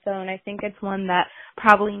point, though, and I think it's one that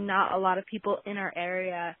probably not a lot of people in our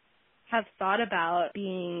area have thought about,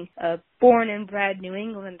 being a born and bred New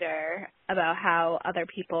Englander, about how other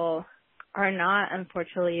people are not,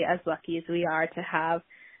 unfortunately, as lucky as we are to have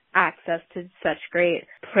access to such great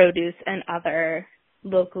produce and other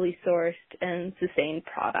locally sourced and sustained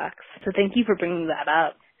products. So thank you for bringing that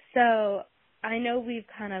up. So I know we've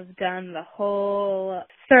kind of done the whole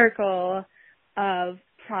circle of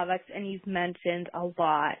products and you've mentioned a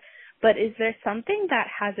lot, but is there something that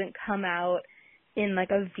hasn't come out in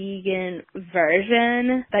like a vegan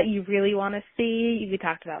version that you really want to see? You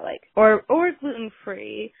talked about like, or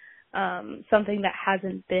gluten-free, something that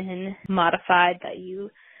hasn't been modified that you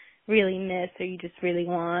really miss or you just really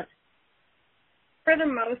want? For the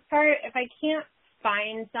most part, if I can't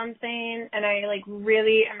find something and I like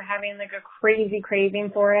really am having like a crazy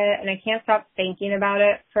craving for it and I can't stop thinking about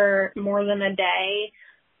it for more than a day,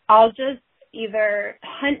 I'll just either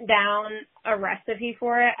hunt down a recipe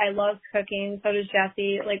for it. I love cooking, so does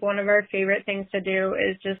Jessie. Like, one of our favorite things to do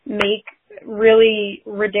is just make really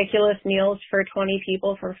ridiculous meals for 20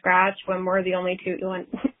 people from scratch when we're the only two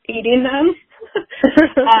eating them.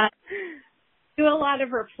 Do a lot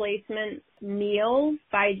of replacement meals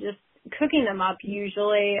by just cooking them up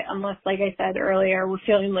usually, unless, like I said earlier, we're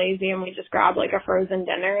feeling lazy and we just grab like a frozen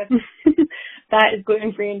dinner that is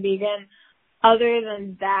gluten-free and vegan. Other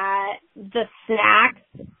than that, the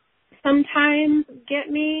snacks sometimes get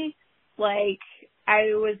me. Like,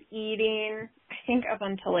 I was eating, I think up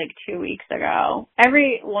until like 2 weeks ago,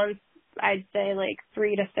 every once, I'd say like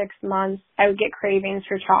 3 to 6 months, I would get cravings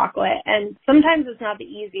for chocolate. And sometimes it's not the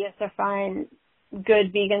easiest to find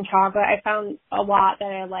good vegan chocolate. I found a lot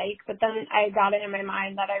that I like, but then I got it in my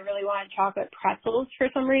mind that I really wanted chocolate pretzels for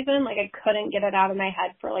some reason. Like, I couldn't get it out of my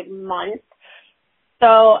head for like months. So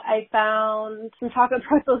I found some chocolate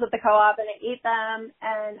pretzels at the co-op and I ate them,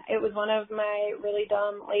 and it was one of my really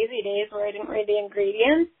dumb lazy days where I didn't read the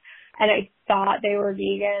ingredients and I thought they were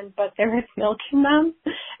vegan, but there was milk in them.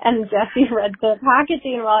 And Jessie read the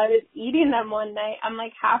packaging while I was eating them one night. I'm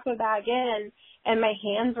like half a bag in and my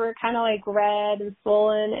hands were kind of like red and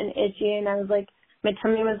swollen and itchy, and I was like, my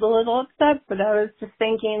tummy was a little upset, but I was just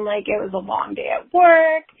thinking like it was a long day at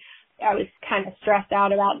work. I was kind of stressed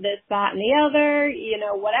out about this, that, and the other, you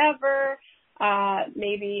know, whatever.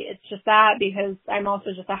 Maybe it's just that because I'm also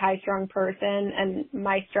just a high-strung person and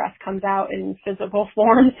my stress comes out in physical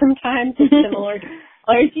form sometimes, similar to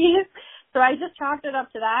allergies. So I just chalked it up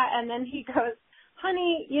to that. And then he goes,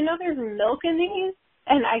 honey, you know there's milk in these?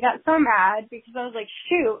 And I got so mad because I was like,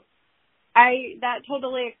 shoot, that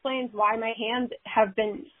totally explains why my hands have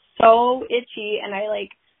been so itchy and I like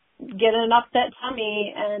get an upset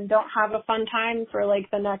tummy and don't have a fun time for like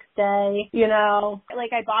the next day, you know.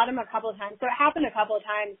 Like, I bought him a couple of times. So it happened a couple of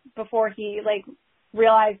times before he like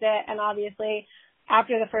realized it. And obviously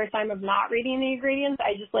after the first time of not reading the ingredients,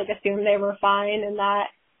 I just like assumed they were fine and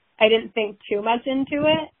that I didn't think too much into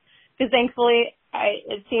it. Because thankfully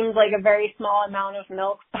it seems like a very small amount of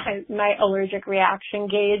milk by my allergic reaction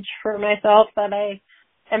gauge for myself that I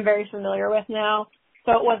am very familiar with now.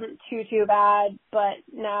 So it wasn't too bad, but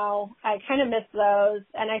now I kind of miss those.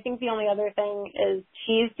 And I think the only other thing is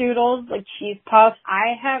cheese doodles, like cheese puffs.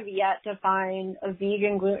 I have yet to find a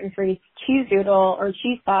vegan gluten-free cheese doodle or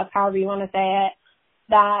cheese puff, however you want to say it,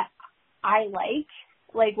 that I like.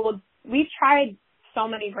 Like, well, we've tried so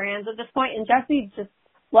many brands at this point, and Jessie just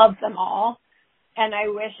loves them all. And I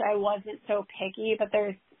wish I wasn't so picky, but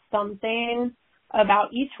there's something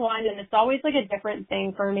about each one, and it's always like a different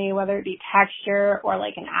thing for me, whether it be texture or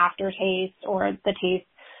like an aftertaste or the taste.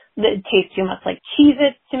 It tastes too much like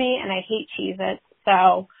Cheez-Its to me, and I hate Cheez-Its,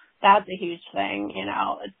 so that's a huge thing, you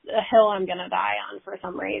know. It's a hill I'm gonna die on for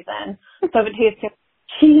some reason. So if it tastes too much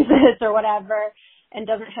Cheez-Its or whatever and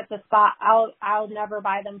doesn't hit the spot, I'll never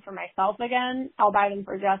buy them for myself again. I'll buy them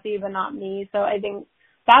for Jessie, but not me. So I think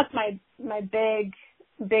that's my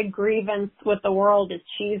big grievance with the world is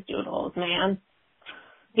cheese doodles, man.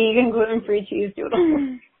 Vegan gluten-free cheese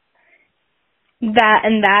doodles.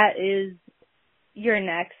 That is your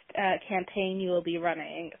next campaign you will be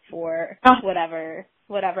running for whatever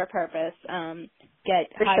purpose.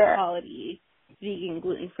 Get high quality vegan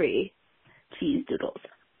gluten-free cheese doodles.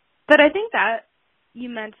 But I think that you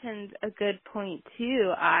mentioned a good point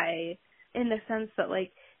too. In the sense that,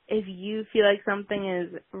 like, if you feel like something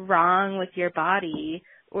is wrong with your body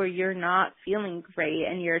or you're not feeling great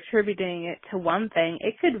and you're attributing it to one thing,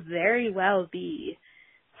 it could very well be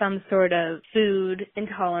some sort of food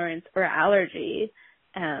intolerance or allergy.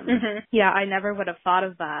 Yeah, I never would have thought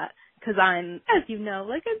of that because I'm, as you know,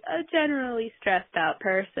 like a generally stressed out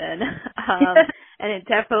person. And it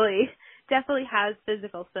definitely has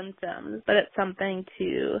physical symptoms, but it's something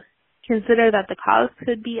to consider that the cause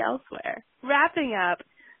could be elsewhere. Wrapping up,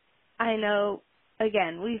 I know,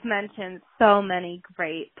 again, we've mentioned so many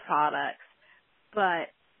great products, but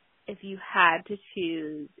if you had to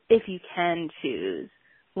choose, if you can choose,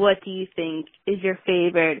 what do you think is your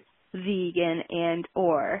favorite vegan and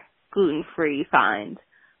or gluten-free find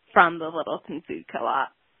from the Littleton Food Co-op?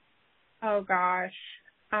 Oh, gosh.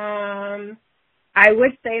 I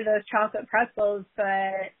would say those chocolate pretzels,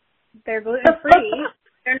 but they're gluten-free.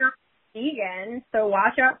 They're not vegan, so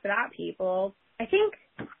watch out for that, people. I think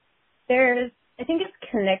it's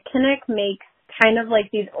Knick makes kind of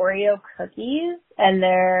like these Oreo cookies, and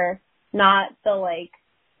they're not the like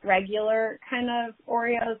regular kind of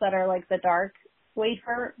Oreos that are like the dark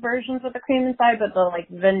wafer versions with the cream inside, but the like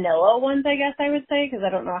vanilla ones, I guess I would say, because I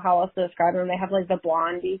don't know how else to describe them. They have like the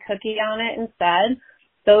blondie cookie on it instead.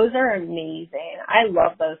 Those are amazing. I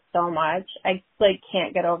love those so much. I like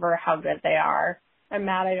can't get over how good they are. I'm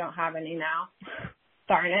mad I don't have any now.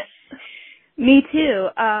 Darn it. Me too.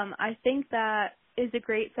 I think that is a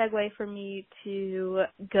great segue for me to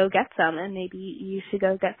go get some, and maybe you should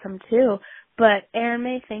go get some too. But Erin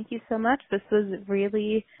May, thank you so much. This was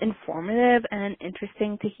really informative and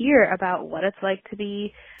interesting to hear about what it's like to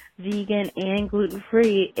be vegan and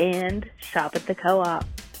gluten-free and shop at the co-op.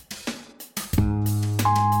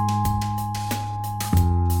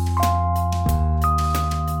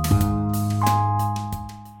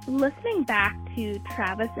 Listening back to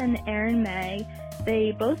Travis and Erin May,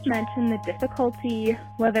 they both mentioned the difficulty,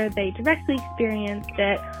 whether they directly experienced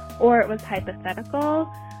it or it was hypothetical,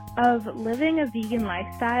 of living a vegan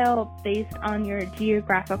lifestyle based on your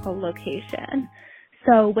geographical location.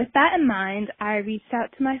 So with that in mind, I reached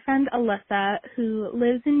out to my friend Alyssa, who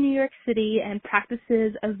lives in New York City and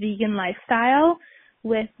practices a vegan lifestyle,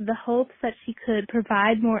 with the hopes that she could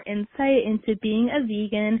provide more insight into being a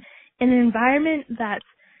vegan in an environment that's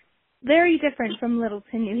very different from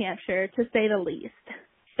Littleton, New Hampshire, to say the least.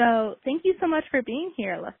 So thank you so much for being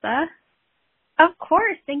here, Alyssa. Of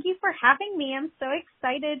course. Thank you for having me. I'm so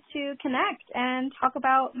excited to connect and talk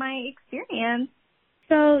about my experience.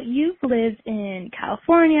 So you've lived in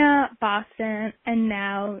California, Boston, and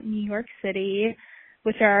now New York City,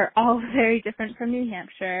 which are all very different from New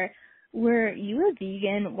Hampshire. Were you a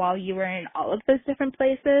vegan while you were in all of those different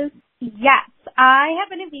places? Yes, I have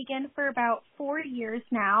been a vegan for about 4 years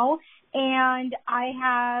now, and I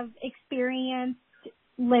have experienced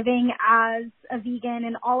living as a vegan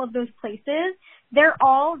in all of those places. They're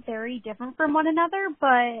all very different from one another,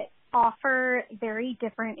 but offer very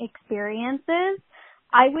different experiences.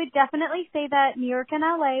 I would definitely say that New York and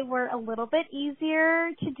LA were a little bit easier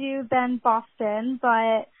to do than Boston,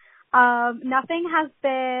 but nothing has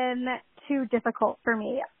been too difficult for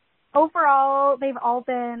me. Overall, they've all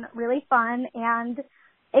been really fun and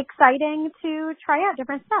exciting to try out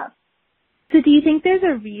different stuff. So do you think there's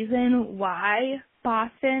a reason why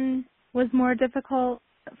Boston was more difficult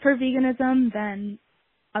for veganism than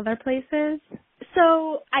other places?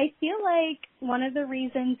 So I feel like one of the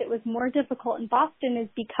reasons it was more difficult in Boston is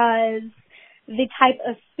because the type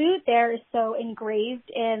of food there is so engraved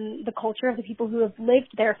in the culture of the people who have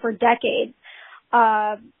lived there for decades.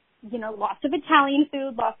 Lots of Italian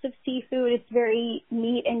food, lots of seafood. It's very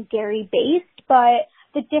meat and dairy based. But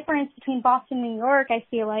the difference between Boston and New York, I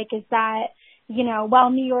feel like, is that,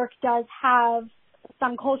 while New York does have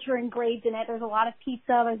some culture engraved in it, there's a lot of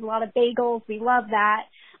pizza, there's a lot of bagels. We love that.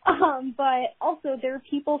 But also there are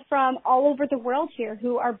people from all over the world here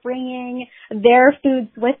who are bringing their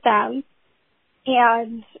foods with them.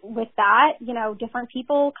 And with that, different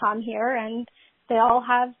people come here and they all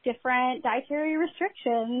have different dietary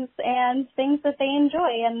restrictions and things that they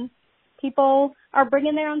enjoy, and people are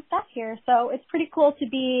bringing their own stuff here. So it's pretty cool to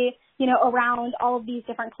be, around all of these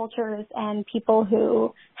different cultures and people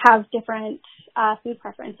who have different food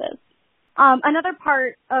preferences. Another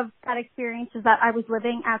part of that experience is that I was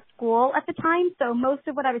living at school at the time, so most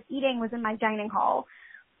of what I was eating was in my dining hall,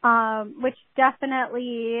 which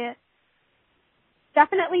definitely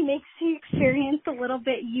definitely makes the experience a little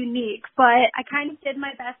bit unique, but I kind of did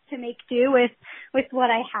my best to make do with what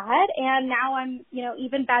I had, and now I'm,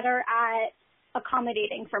 even better at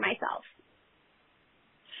accommodating for myself.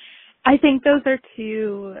 I think those are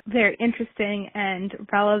two very interesting and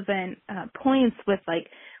relevant points with like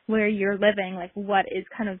where you're living, like what is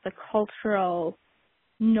kind of the cultural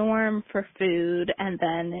norm for food, and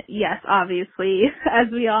then yes, obviously,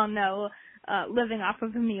 as we all know, living off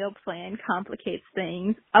of a meal plan complicates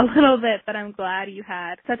things a little bit, but I'm glad you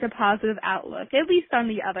had such a positive outlook, at least on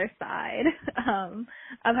the other side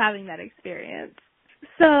of having that experience.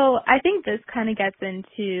 So I think this kind of gets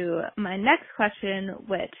into my next question,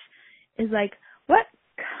 which is like, what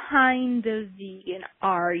kind of vegan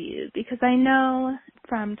are you? Because I know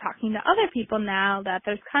from talking to other people now that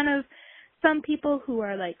there's kind of some people who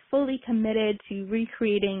are like fully committed to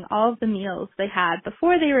recreating all of the meals they had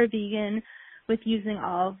before they were vegan with using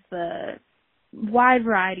all of the wide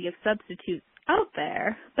variety of substitutes out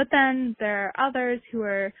there. But then there are others who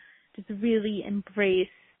are just really embrace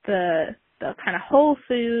the kind of whole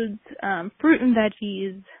foods, fruit and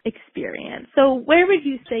veggies experience. So where would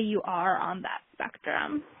you say you are on that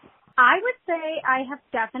spectrum? I would say I have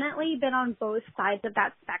definitely been on both sides of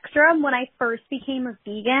that spectrum. When I first became a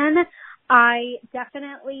vegan, I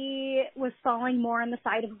definitely was falling more on the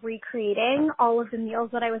side of recreating all of the meals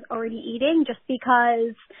that I was already eating, just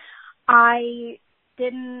because I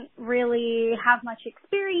didn't really have much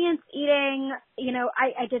experience eating.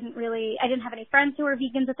 I didn't have any friends who were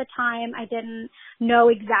vegans at the time. I didn't know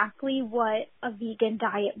exactly what a vegan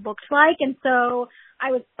diet looked like. And so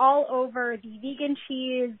I was all over the vegan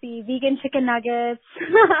cheese, the vegan chicken nuggets,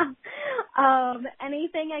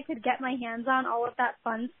 anything I could get my hands on, all of that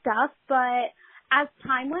fun stuff. But as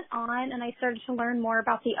time went on and I started to learn more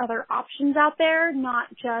about the other options out there, not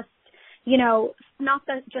just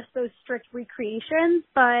those strict recreations,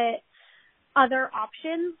 but other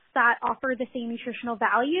options that offer the same nutritional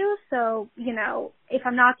value. So, if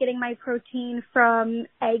I'm not getting my protein from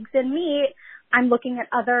eggs and meat, I'm looking at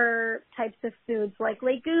other types of foods like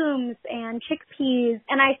legumes and chickpeas.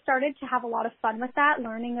 And I started to have a lot of fun with that,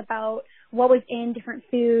 learning about what was in different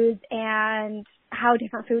foods and how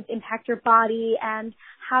different foods impact your body and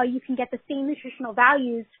how you can get the same nutritional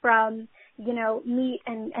values from meat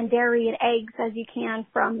and dairy and eggs as you can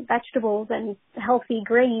from vegetables and healthy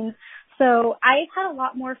grains. So I've had a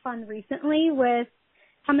lot more fun recently with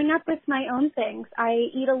coming up with my own things. I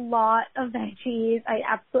eat a lot of veggies. I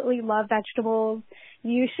absolutely love vegetables.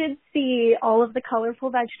 You should see all of the colorful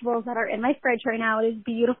vegetables that are in my fridge right now. It is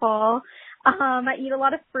beautiful. I eat a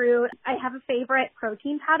lot of fruit. I have a favorite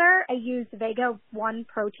protein powder. I use Vega One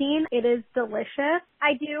protein. It is delicious.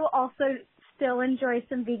 I do also still enjoy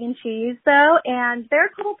some vegan cheese though, and there are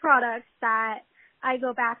a couple products that I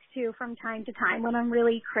go back to from time to time when I'm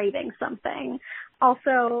really craving something.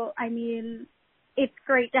 Also, it's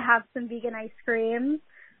great to have some vegan ice cream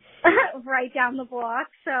right down the block,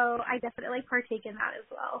 so I definitely partake in that as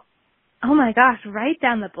well. Oh my gosh, right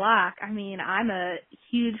down the block. I'm a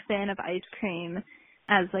huge fan of ice cream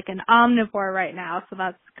as like an omnivore right now, so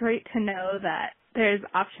that's great to know that there's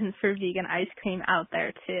options for vegan ice cream out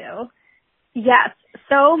there too. Yes,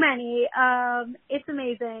 so many. It's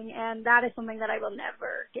amazing, and that is something that I will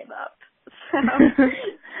never give up. So.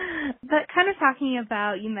 But kind of talking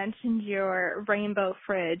about, you mentioned your rainbow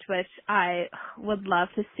fridge, which I would love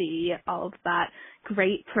to see all of that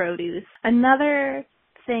great produce. Another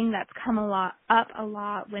thing that's come up a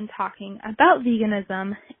lot when talking about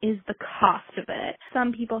veganism is the cost of it.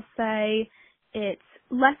 Some people say it's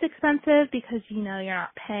less expensive because, you're not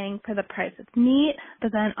paying for the price of meat,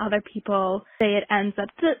 but then other people say it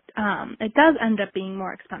does end up being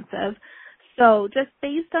more expensive. So just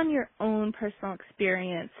based on your own personal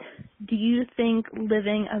experience, do you think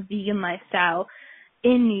living a vegan lifestyle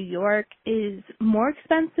in New York is more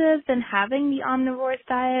expensive than having the omnivorous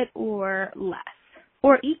diet, or less,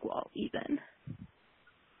 or equal even?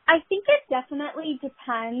 I think it definitely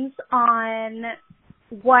depends on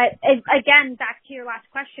again, back to your last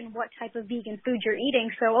question, what type of vegan food you're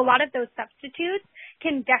eating. So a lot of those substitutes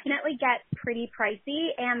can definitely get pretty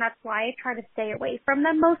pricey, and that's why I try to stay away from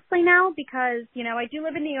them mostly now because, I do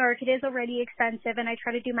live in New York. It is already expensive, and I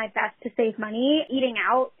try to do my best to save money. Eating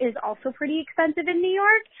out is also pretty expensive in New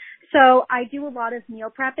York. So I do a lot of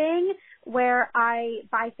meal prepping where I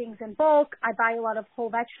buy things in bulk. I buy a lot of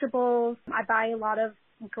whole vegetables. I buy a lot of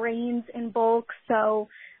grains in bulk. So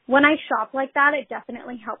when I shop like that, it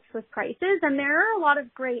definitely helps with prices. And there are a lot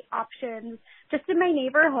of great options just in my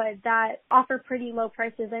neighborhood that offer pretty low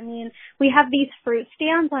prices. We have these fruit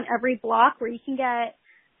stands on every block where you can get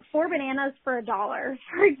 4 bananas for $1,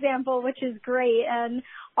 for example, which is great, and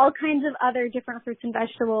all kinds of other different fruits and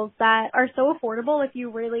vegetables that are so affordable if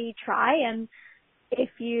you really try and if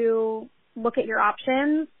you look at your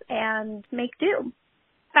options and make do.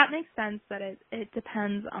 That makes sense that it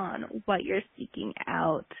depends on what you're seeking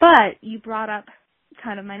out. But you brought up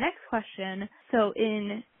kind of my next question. So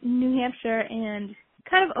in New Hampshire and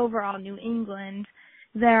kind of overall New England,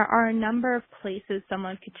 there are a number of places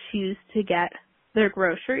someone could choose to get their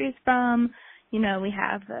groceries from. You know, we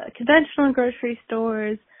have conventional grocery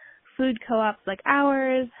stores, food co-ops like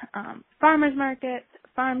ours, farmers markets,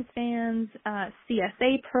 farm stands,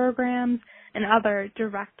 CSA programs, and other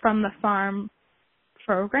direct from the farm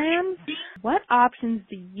programs. What options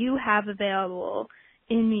do you have available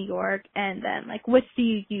in New York, and then which do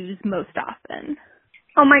you use most often?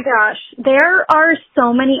 Oh my gosh, there are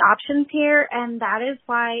so many options here, and that is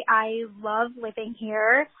why I love living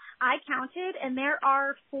here. I counted, and there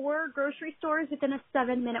are 4 grocery stores within a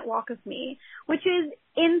 7-minute walk of me, which is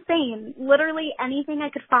insane. Literally anything I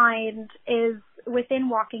could find is within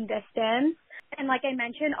walking distance. And like I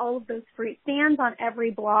mentioned, all of those fruit stands on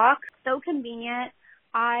every block. So convenient.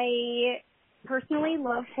 I personally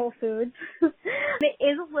love Whole Foods. It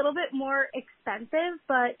is a little bit more expensive,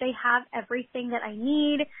 but they have everything that I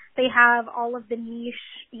need. They have all of the niche,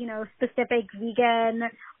 specific vegan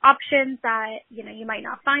options that, you might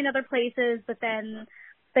not find other places, but then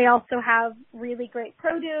they also have really great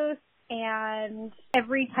produce and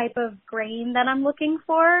every type of grain that I'm looking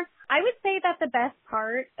for. I would say that the best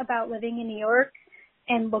part about living in New York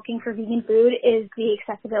and looking for vegan food is the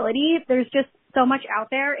accessibility. There's just so much out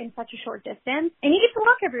there in such a short distance, and you get to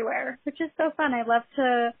walk everywhere, which is so fun. I love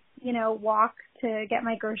to, walk to get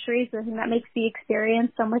my groceries, and that makes the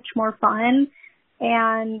experience so much more fun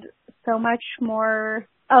and so much more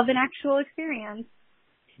of an actual experience.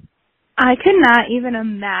 I could not even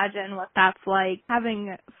imagine what that's like,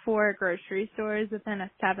 having 4 grocery stores within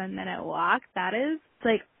a 7-minute walk. That is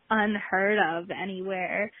unheard of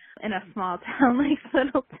anywhere in a small town like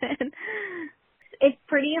Littleton. It's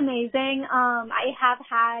pretty amazing. I have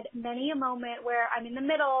had many a moment where I'm in the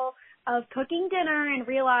middle of cooking dinner and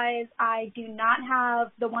realize I do not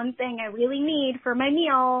have the one thing I really need for my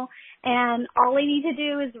meal, and all I need to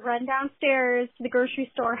do is run downstairs to the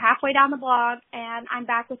grocery store halfway down the block, and I'm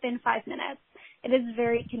back within 5 minutes. It is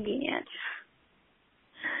very convenient.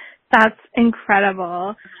 That's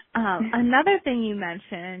incredible. Another thing you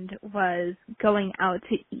mentioned was going out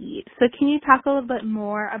to eat. So can you talk a little bit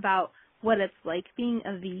more about what it's like being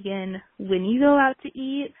a vegan when you go out to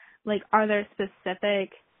eat? Are there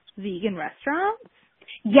specific vegan restaurants?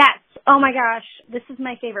 Yes. Oh my gosh. This is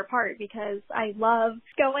my favorite part because I love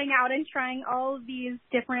going out and trying all of these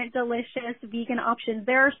different delicious vegan options.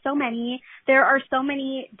 There are so many. There are so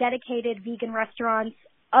many dedicated vegan restaurants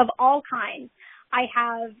of all kinds. I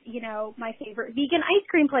have, my favorite vegan ice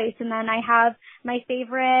cream place, and then I have my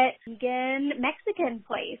favorite vegan Mexican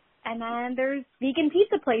place. And then there's vegan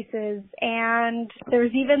pizza places, and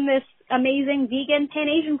there's even this amazing vegan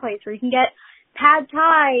Pan-Asian place where you can get pad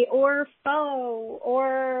thai or pho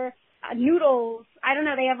or noodles. I don't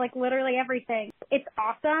know. They have literally everything. It's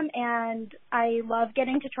awesome, and I love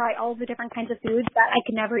getting to try all the different kinds of foods that I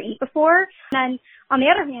could never eat before. And then on the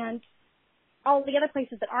other hand, all the other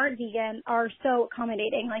places that aren't vegan are so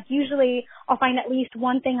accommodating. Usually I'll find at least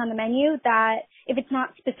one thing on the menu that if it's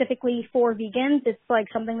not specifically for vegans, it's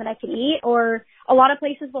something that I can eat. Or a lot of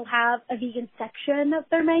places will have a vegan section of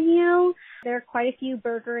their menu. There are quite a few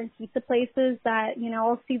burger and pizza places that,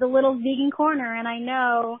 I'll see the little vegan corner and I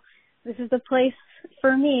know this is the place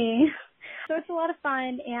for me. So it's a lot of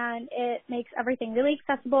fun, and it makes everything really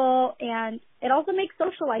accessible, and it also makes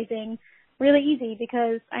socializing really easy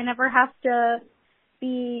because I never have to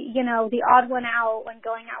be, the odd one out when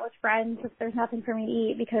going out with friends if there's nothing for me to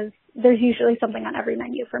eat, because there's usually something on every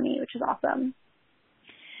menu for me, which is awesome.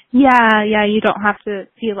 Yeah, you don't have to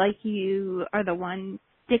feel like you are the one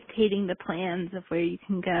dictating the plans of where you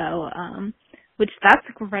can go, which that's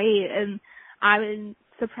great. And I was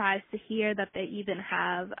surprised to hear that they even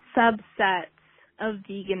have subsets of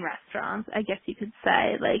vegan restaurants, I guess you could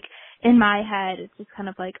say. In my head, it's just kind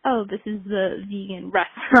of oh, this is the vegan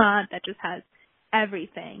restaurant that just has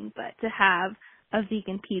everything. But to have a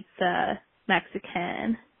vegan pizza,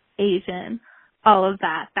 Mexican, Asian, all of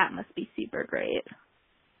that must be super great.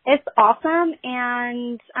 It's awesome,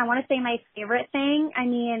 and I want to say my favorite thing,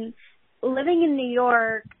 living in New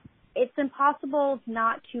York, it's impossible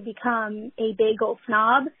not to become a bagel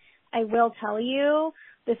snob. I will tell you,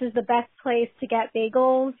 this is the best place to get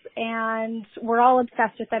bagels, and we're all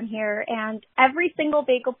obsessed with them here. And every single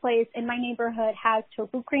bagel place in my neighborhood has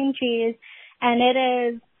tofu cream cheese, and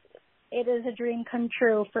it is it is a dream come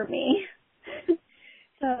true for me.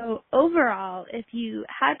 So overall, if you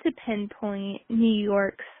had to pinpoint New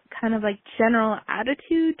York's kind of like general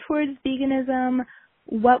attitude towards veganism,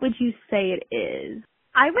 what would you say it is?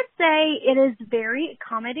 I would say it is very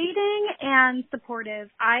accommodating and supportive.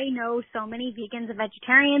 I know so many vegans and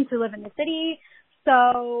vegetarians who live in the city,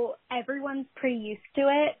 so everyone's pretty used to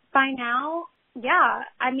it by now. Yeah,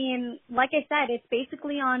 I mean, like I said, it's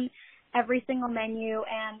basically on every single menu,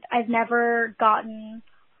 and I've never gotten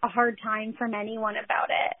a hard time from anyone about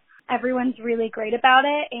it. Everyone's really great about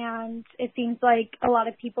it, and it seems like a lot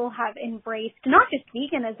of people have embraced not just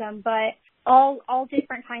veganism, but all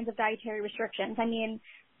different kinds of dietary restrictions. I mean,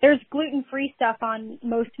 there's gluten-free stuff on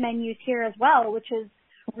most menus here as well, which is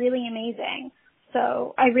really amazing.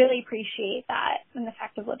 So I really appreciate that and the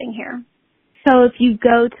fact of living here. So if you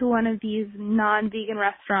go to one of these non-vegan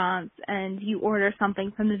restaurants and you order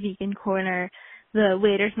something from the vegan corner, the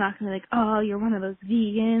waiter's not going to be like, oh, you're one of those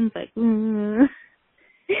vegans, like,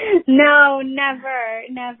 No, never.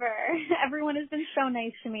 Everyone has been so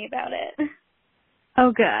nice to me about it.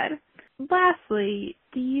 Oh, good. Lastly,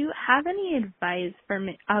 do you have any advice for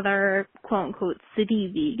other quote-unquote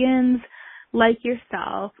city vegans like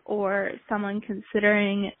yourself or someone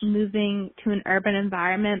considering moving to an urban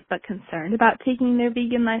environment but concerned about taking their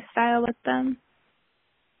vegan lifestyle with them?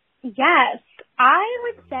 Yes, I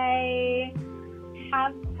would say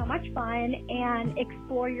have so much fun and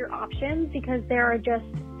explore your options because there are just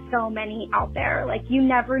so many out there. Like, you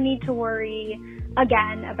never need to worry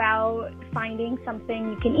again about finding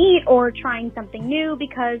something you can eat or trying something new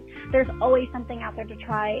because there's always something out there to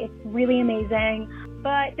try. It's really amazing.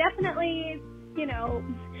 But definitely,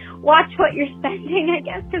 watch what you're spending, I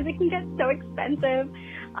guess, because it can get so expensive.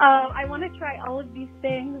 I want to try all of these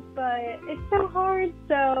things, but it's so hard.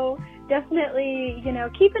 So definitely,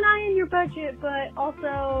 keep an eye on your budget, but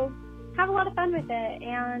also have a lot of fun with it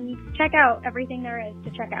and check out everything there is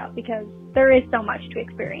to check out because there is so much to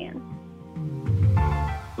experience.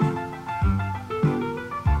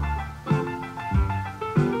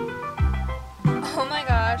 Oh my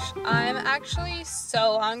gosh, I'm actually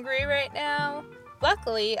so hungry right now.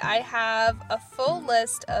 Luckily, I have a full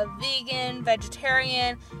list of vegan,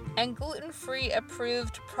 vegetarian, and gluten-free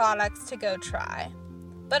approved products to go try.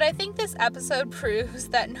 But I think this episode proves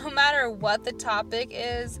that no matter what the topic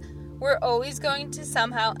is, we're always going to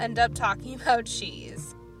somehow end up talking about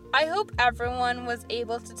cheese. I hope everyone was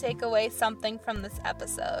able to take away something from this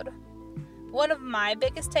episode. One of my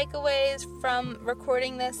biggest takeaways from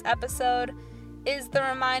recording this episode is the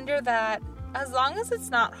reminder that as long as it's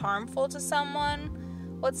not harmful to someone,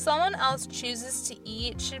 what someone else chooses to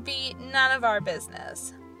eat should be none of our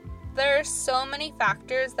business. There are so many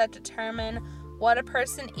factors that determine what a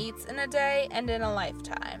person eats in a day and in a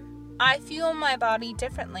lifetime. I fuel my body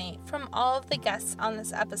differently from all of the guests on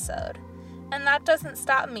this episode, and that doesn't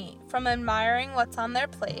stop me from admiring what's on their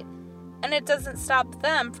plate, and it doesn't stop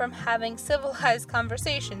them from having civilized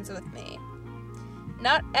conversations with me.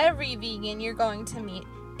 Not every vegan you're going to meet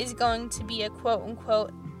is going to be a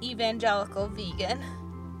quote-unquote evangelical vegan.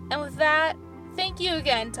 And with that, thank you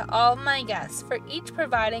again to all of my guests for each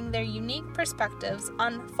providing their unique perspectives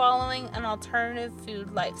on following an alternative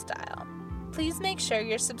food lifestyle. Please make sure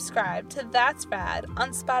you're subscribed to That's Rad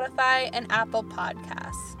on Spotify and Apple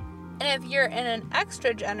Podcasts. And if you're in an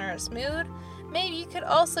extra generous mood, maybe you could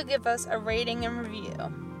also give us a rating and review.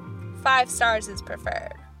 5 stars is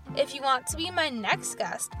preferred. If you want to be my next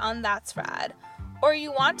guest on That's Rad, or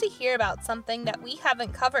you want to hear about something that we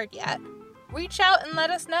haven't covered yet, reach out and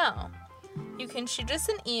let us know. You can shoot us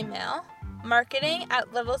an email,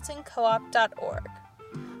 marketing@littletoncoop.org,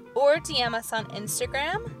 or DM us on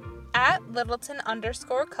Instagram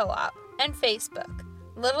 @Littleton_coop and Facebook,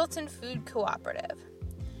 Littleton Food Cooperative.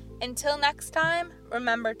 Until next time,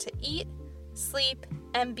 remember to eat, sleep,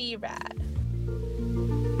 and be rad.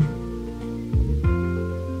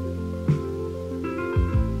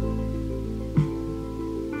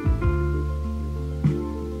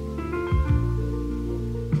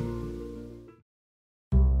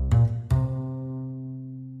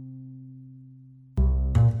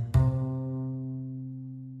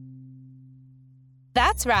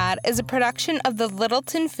 That's Rad is a production of the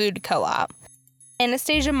Littleton Food Co-op.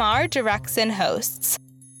 Anastasia Marr directs and hosts.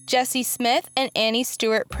 Jesse Smith and Annie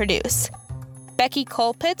Stewart produce. Becky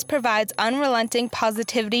Colpitts provides unrelenting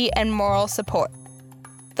positivity and moral support.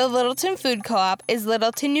 The Littleton Food Co-op is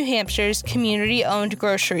Littleton, New Hampshire's community-owned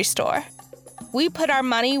grocery store. We put our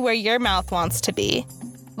money where your mouth wants to be.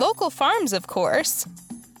 Local farms, of course.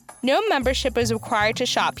 No membership is required to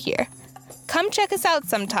shop here. Come check us out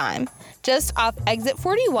sometime. just off exit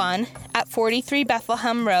 41 at 43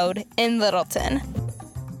 Bethlehem Road in Littleton.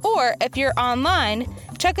 Or if you're online,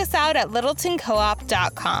 check us out at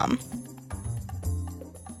littletoncoop.com.